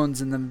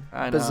Jones in the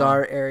I know.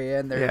 bazaar area,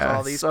 and there's Yeah,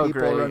 all it's these so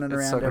people great. running It's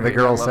around. so And great. the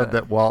everywhere. girl love said it.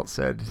 that Walt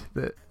said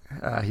that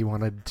he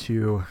wanted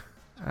to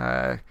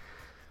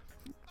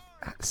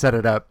set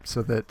it up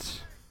so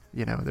that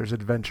there's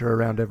adventure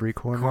around every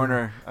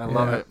corner. I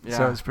love it.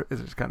 Yeah. So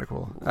it's kind of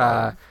cool.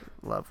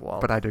 Love Walt.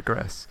 But I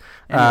digress.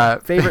 Anyway,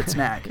 favorite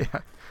snack. Yeah.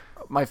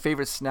 My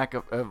favorite snack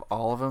of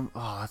all of them.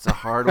 Oh, that's a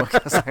hard one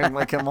because I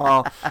like them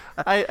all.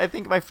 I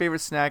think my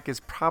favorite snack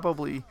is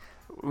probably,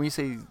 when you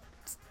say,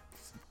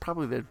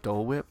 probably the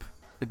Dole Whip.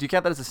 Do you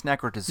count that as a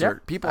snack or dessert?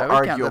 Yep, People I would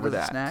argue count over as a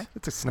that. snack.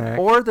 It's a snack.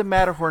 Or the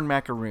Matterhorn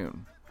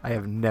macaroon. I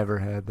have never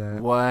had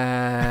that. What?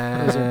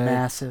 Those are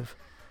massive.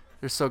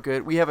 They're so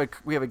good. We have a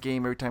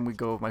game every time we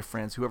go with my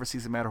friends. Whoever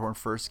sees the Matterhorn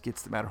first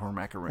gets the Matterhorn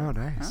macaroon. Oh,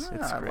 nice.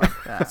 It's I great.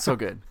 like that. It's so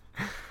good.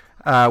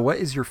 What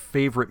is your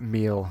favorite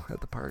meal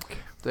at the park?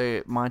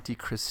 The Monte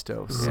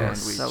Cristo Yes. sandwich.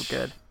 So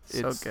good. So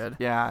It's- good.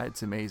 Yeah,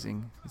 it's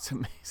amazing. It's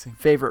amazing.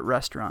 Favorite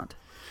restaurant.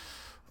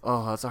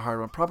 Oh, that's a hard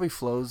one. Probably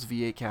Flo's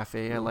V8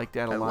 Cafe. I like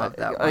that a I lot. love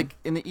that one. Like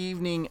in the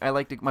evening, I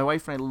like to. My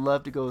wife and I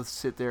love to go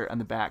sit there on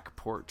the back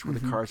porch where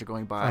the cars are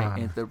going by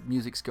and the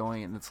music's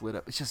going and it's lit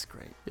up. It's just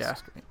great. It's Yeah.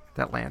 just great.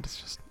 That land is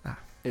just.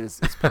 It is.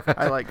 It's perfect.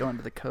 I like going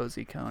to the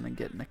Cozy Cone and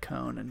getting a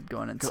cone and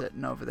going and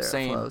sitting over there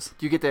Same. at Flo's.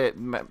 Do you get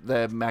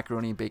the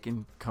macaroni and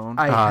bacon cone?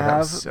 I that have,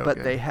 was so but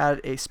good. they had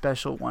a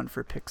special one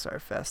for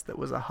Pixar Fest that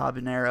was a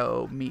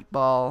habanero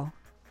meatball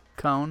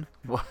cone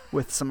What?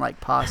 with some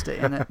like pasta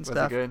in it and Was it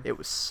stuff. good? It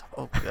was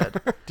so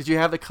good. Did you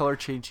have the color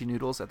changing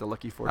noodles at the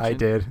Lucky Fortune? I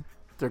did.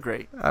 They're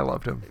great. I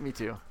loved them. Me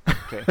too.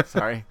 Okay,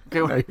 sorry.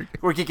 Okay,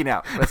 we're geeking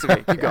out. That's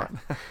okay. Keep going.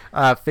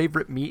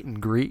 Favorite meet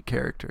and greet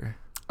character?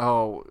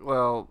 Oh,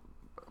 well,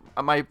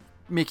 my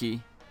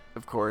Mickey,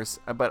 of course,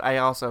 but I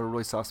also have a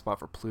really soft spot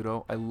for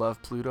Pluto. I love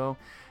Pluto,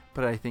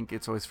 but I think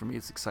it's always, for me,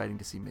 it's exciting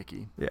to see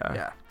Mickey.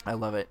 Yeah. I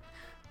love it.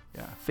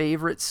 Yeah.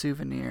 Favorite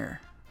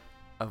souvenir?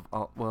 Of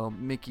all, well,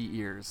 Mickey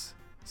ears.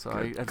 So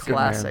Good. that's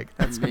Classic.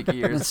 That's Mickey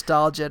ears.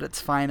 nostalgia at its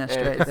finest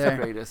right It's there.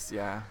 the greatest,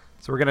 yeah.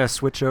 So we're going to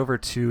switch over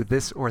to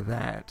this or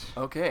that.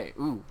 Okay.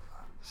 Ooh,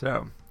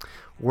 So,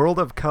 World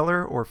of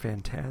Color or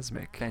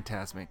Phantasmic?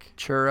 Phantasmic.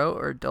 Churro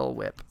or Dole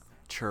Whip?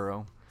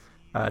 Churro.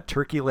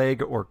 Turkey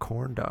leg or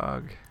corn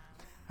dog?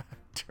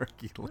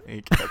 Turkey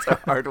leg. That's a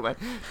hard one.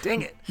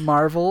 Dang it.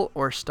 Marvel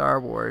or Star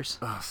Wars?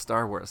 Oh,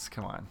 Star Wars.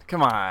 Come on.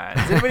 Come on.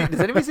 Does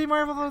anybody say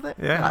Marvel with it?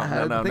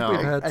 Yeah. No, I think no. we've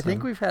had I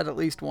think some. we've had at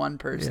least one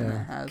person Yeah.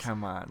 that has.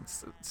 Come on.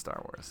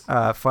 Star Wars.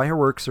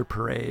 Fireworks or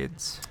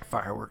parades?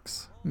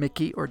 Fireworks.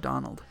 Mickey or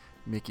Donald?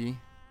 Mickey.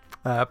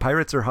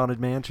 Pirates or Haunted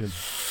Mansion?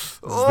 This is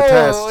the Oh,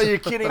 test. you're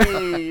kidding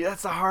me.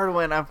 That's a hard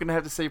one. I'm going to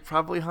have to say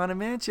probably Haunted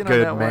Mansion on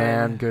Good that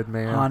man, one. good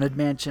man. Haunted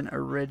Mansion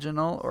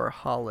original or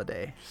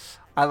holiday?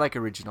 I like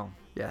original.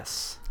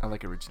 Yes. I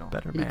like original.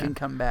 Better He can man.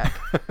 come back.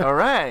 All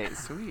right.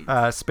 Sweet.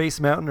 Space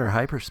Mountain or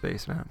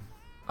Hyperspace Mountain?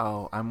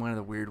 Oh, I'm one of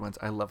the weird ones.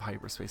 I love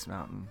Hyperspace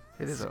Mountain.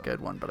 It is So- a good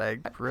one, but I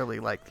really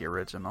like the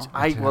original.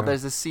 Well, too.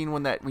 there's this scene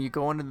when you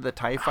go into the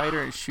TIE fighter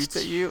and it shoots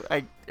at you.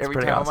 Every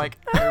pretty time awesome. I'm like,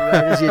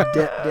 Right as you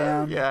dip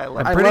down. yeah, I love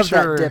I'm I pretty love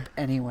sure- that dip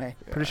anyway.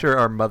 Pretty sure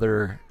our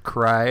mother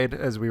cried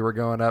as we were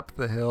going up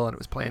the hill and it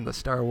was playing the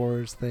Star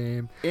Wars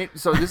theme.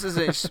 So this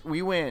is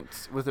we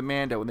went with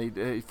Amanda when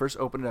they first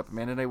opened it up.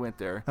 Amanda and I went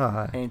there,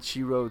 and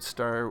she rode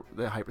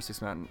the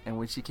Hyperspace Mountain. And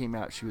when she came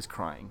out, she was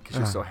crying because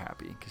she was so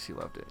happy because she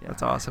loved it. Yeah.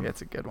 That's awesome.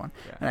 It's a good one.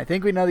 Yeah. And I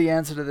think we know the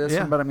answer to this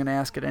Yeah. one, but I'm going to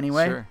ask it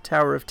anyway. Sure.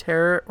 Tower of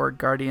Terror or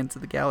Guardians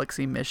of the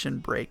Galaxy Mission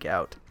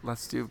Breakout?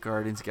 Let's do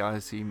Guardians of the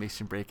Galaxy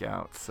Mission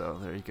Breakout. So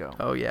there you go.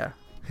 Oh, yeah.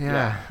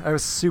 Yeah, I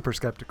was super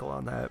skeptical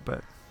on that,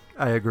 but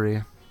I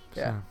agree.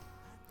 Yeah.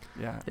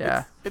 Yeah.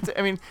 Yeah. It's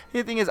I mean,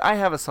 the thing is, I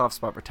have a soft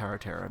spot for Tower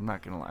of Terror. I'm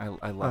not gonna lie.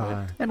 I love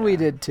it. And we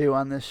did too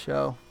on this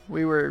show.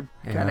 We were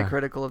kind Yeah. of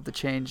critical of the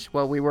change.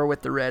 Well, we were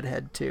with the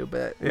redhead too,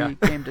 but Yeah. we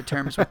came to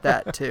terms with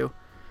that too.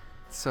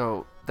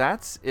 So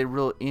that's a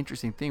real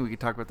interesting thing. We could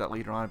talk about that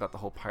later on about the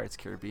whole Pirates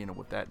Caribbean and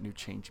what that new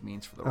change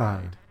means for the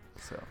ride.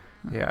 So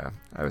Yeah,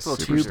 I was Well,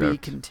 super To be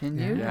stoked.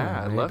 continued.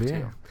 yeah, I'd love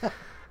maybe. to.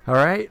 All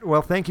right.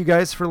 Well, thank you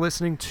guys for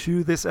listening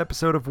to this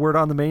episode of Word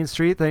on the Main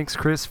Street. Thanks,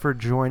 Chris, for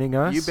joining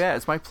us. You bet.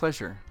 It's my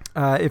pleasure.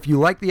 If you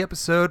like the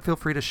episode, feel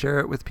free to share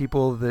it with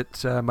people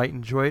that might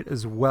enjoy it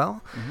as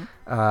well.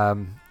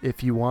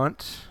 If you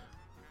want,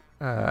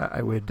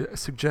 I would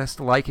suggest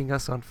liking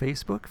us on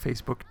Facebook,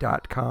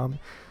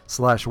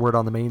 facebook.com/Word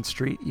on the Main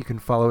Street. You can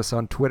follow us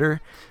on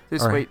Twitter.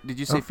 This All right. wait, did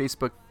you say Oh.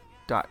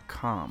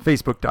 Facebook.com?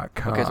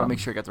 Facebook.com. Okay, so I'll make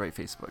sure I got the right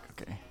Facebook.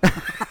 Okay.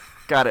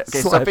 Got it.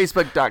 Okay, Slash- so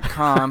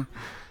Facebook.com.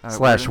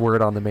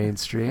 /Word on the Main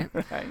Street.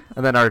 Right.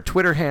 And then our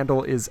Twitter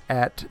handle is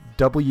at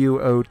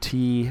WOT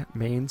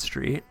Main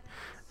Street.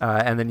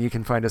 And then you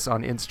can find us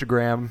on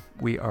Instagram.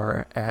 We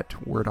are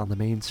at Word on the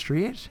Main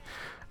Street.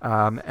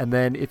 And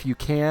then if you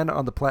can,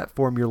 on the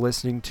platform you're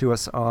listening to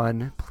us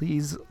on,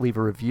 please leave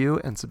a review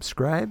and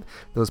subscribe.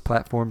 Those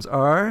platforms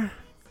are...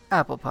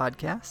 Apple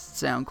Podcasts,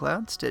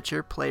 SoundCloud,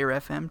 Stitcher, Player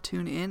FM,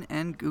 TuneIn,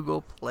 and Google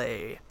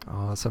Play.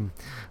 Awesome.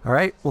 All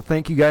right. Well,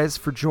 thank you guys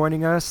for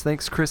joining us.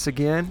 Thanks, Chris,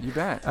 again. You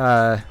bet.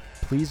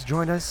 Please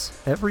join us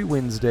every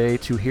Wednesday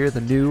to hear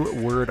the new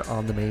Word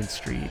on the Main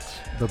Street.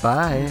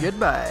 Bye-bye.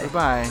 Goodbye.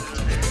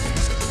 Goodbye.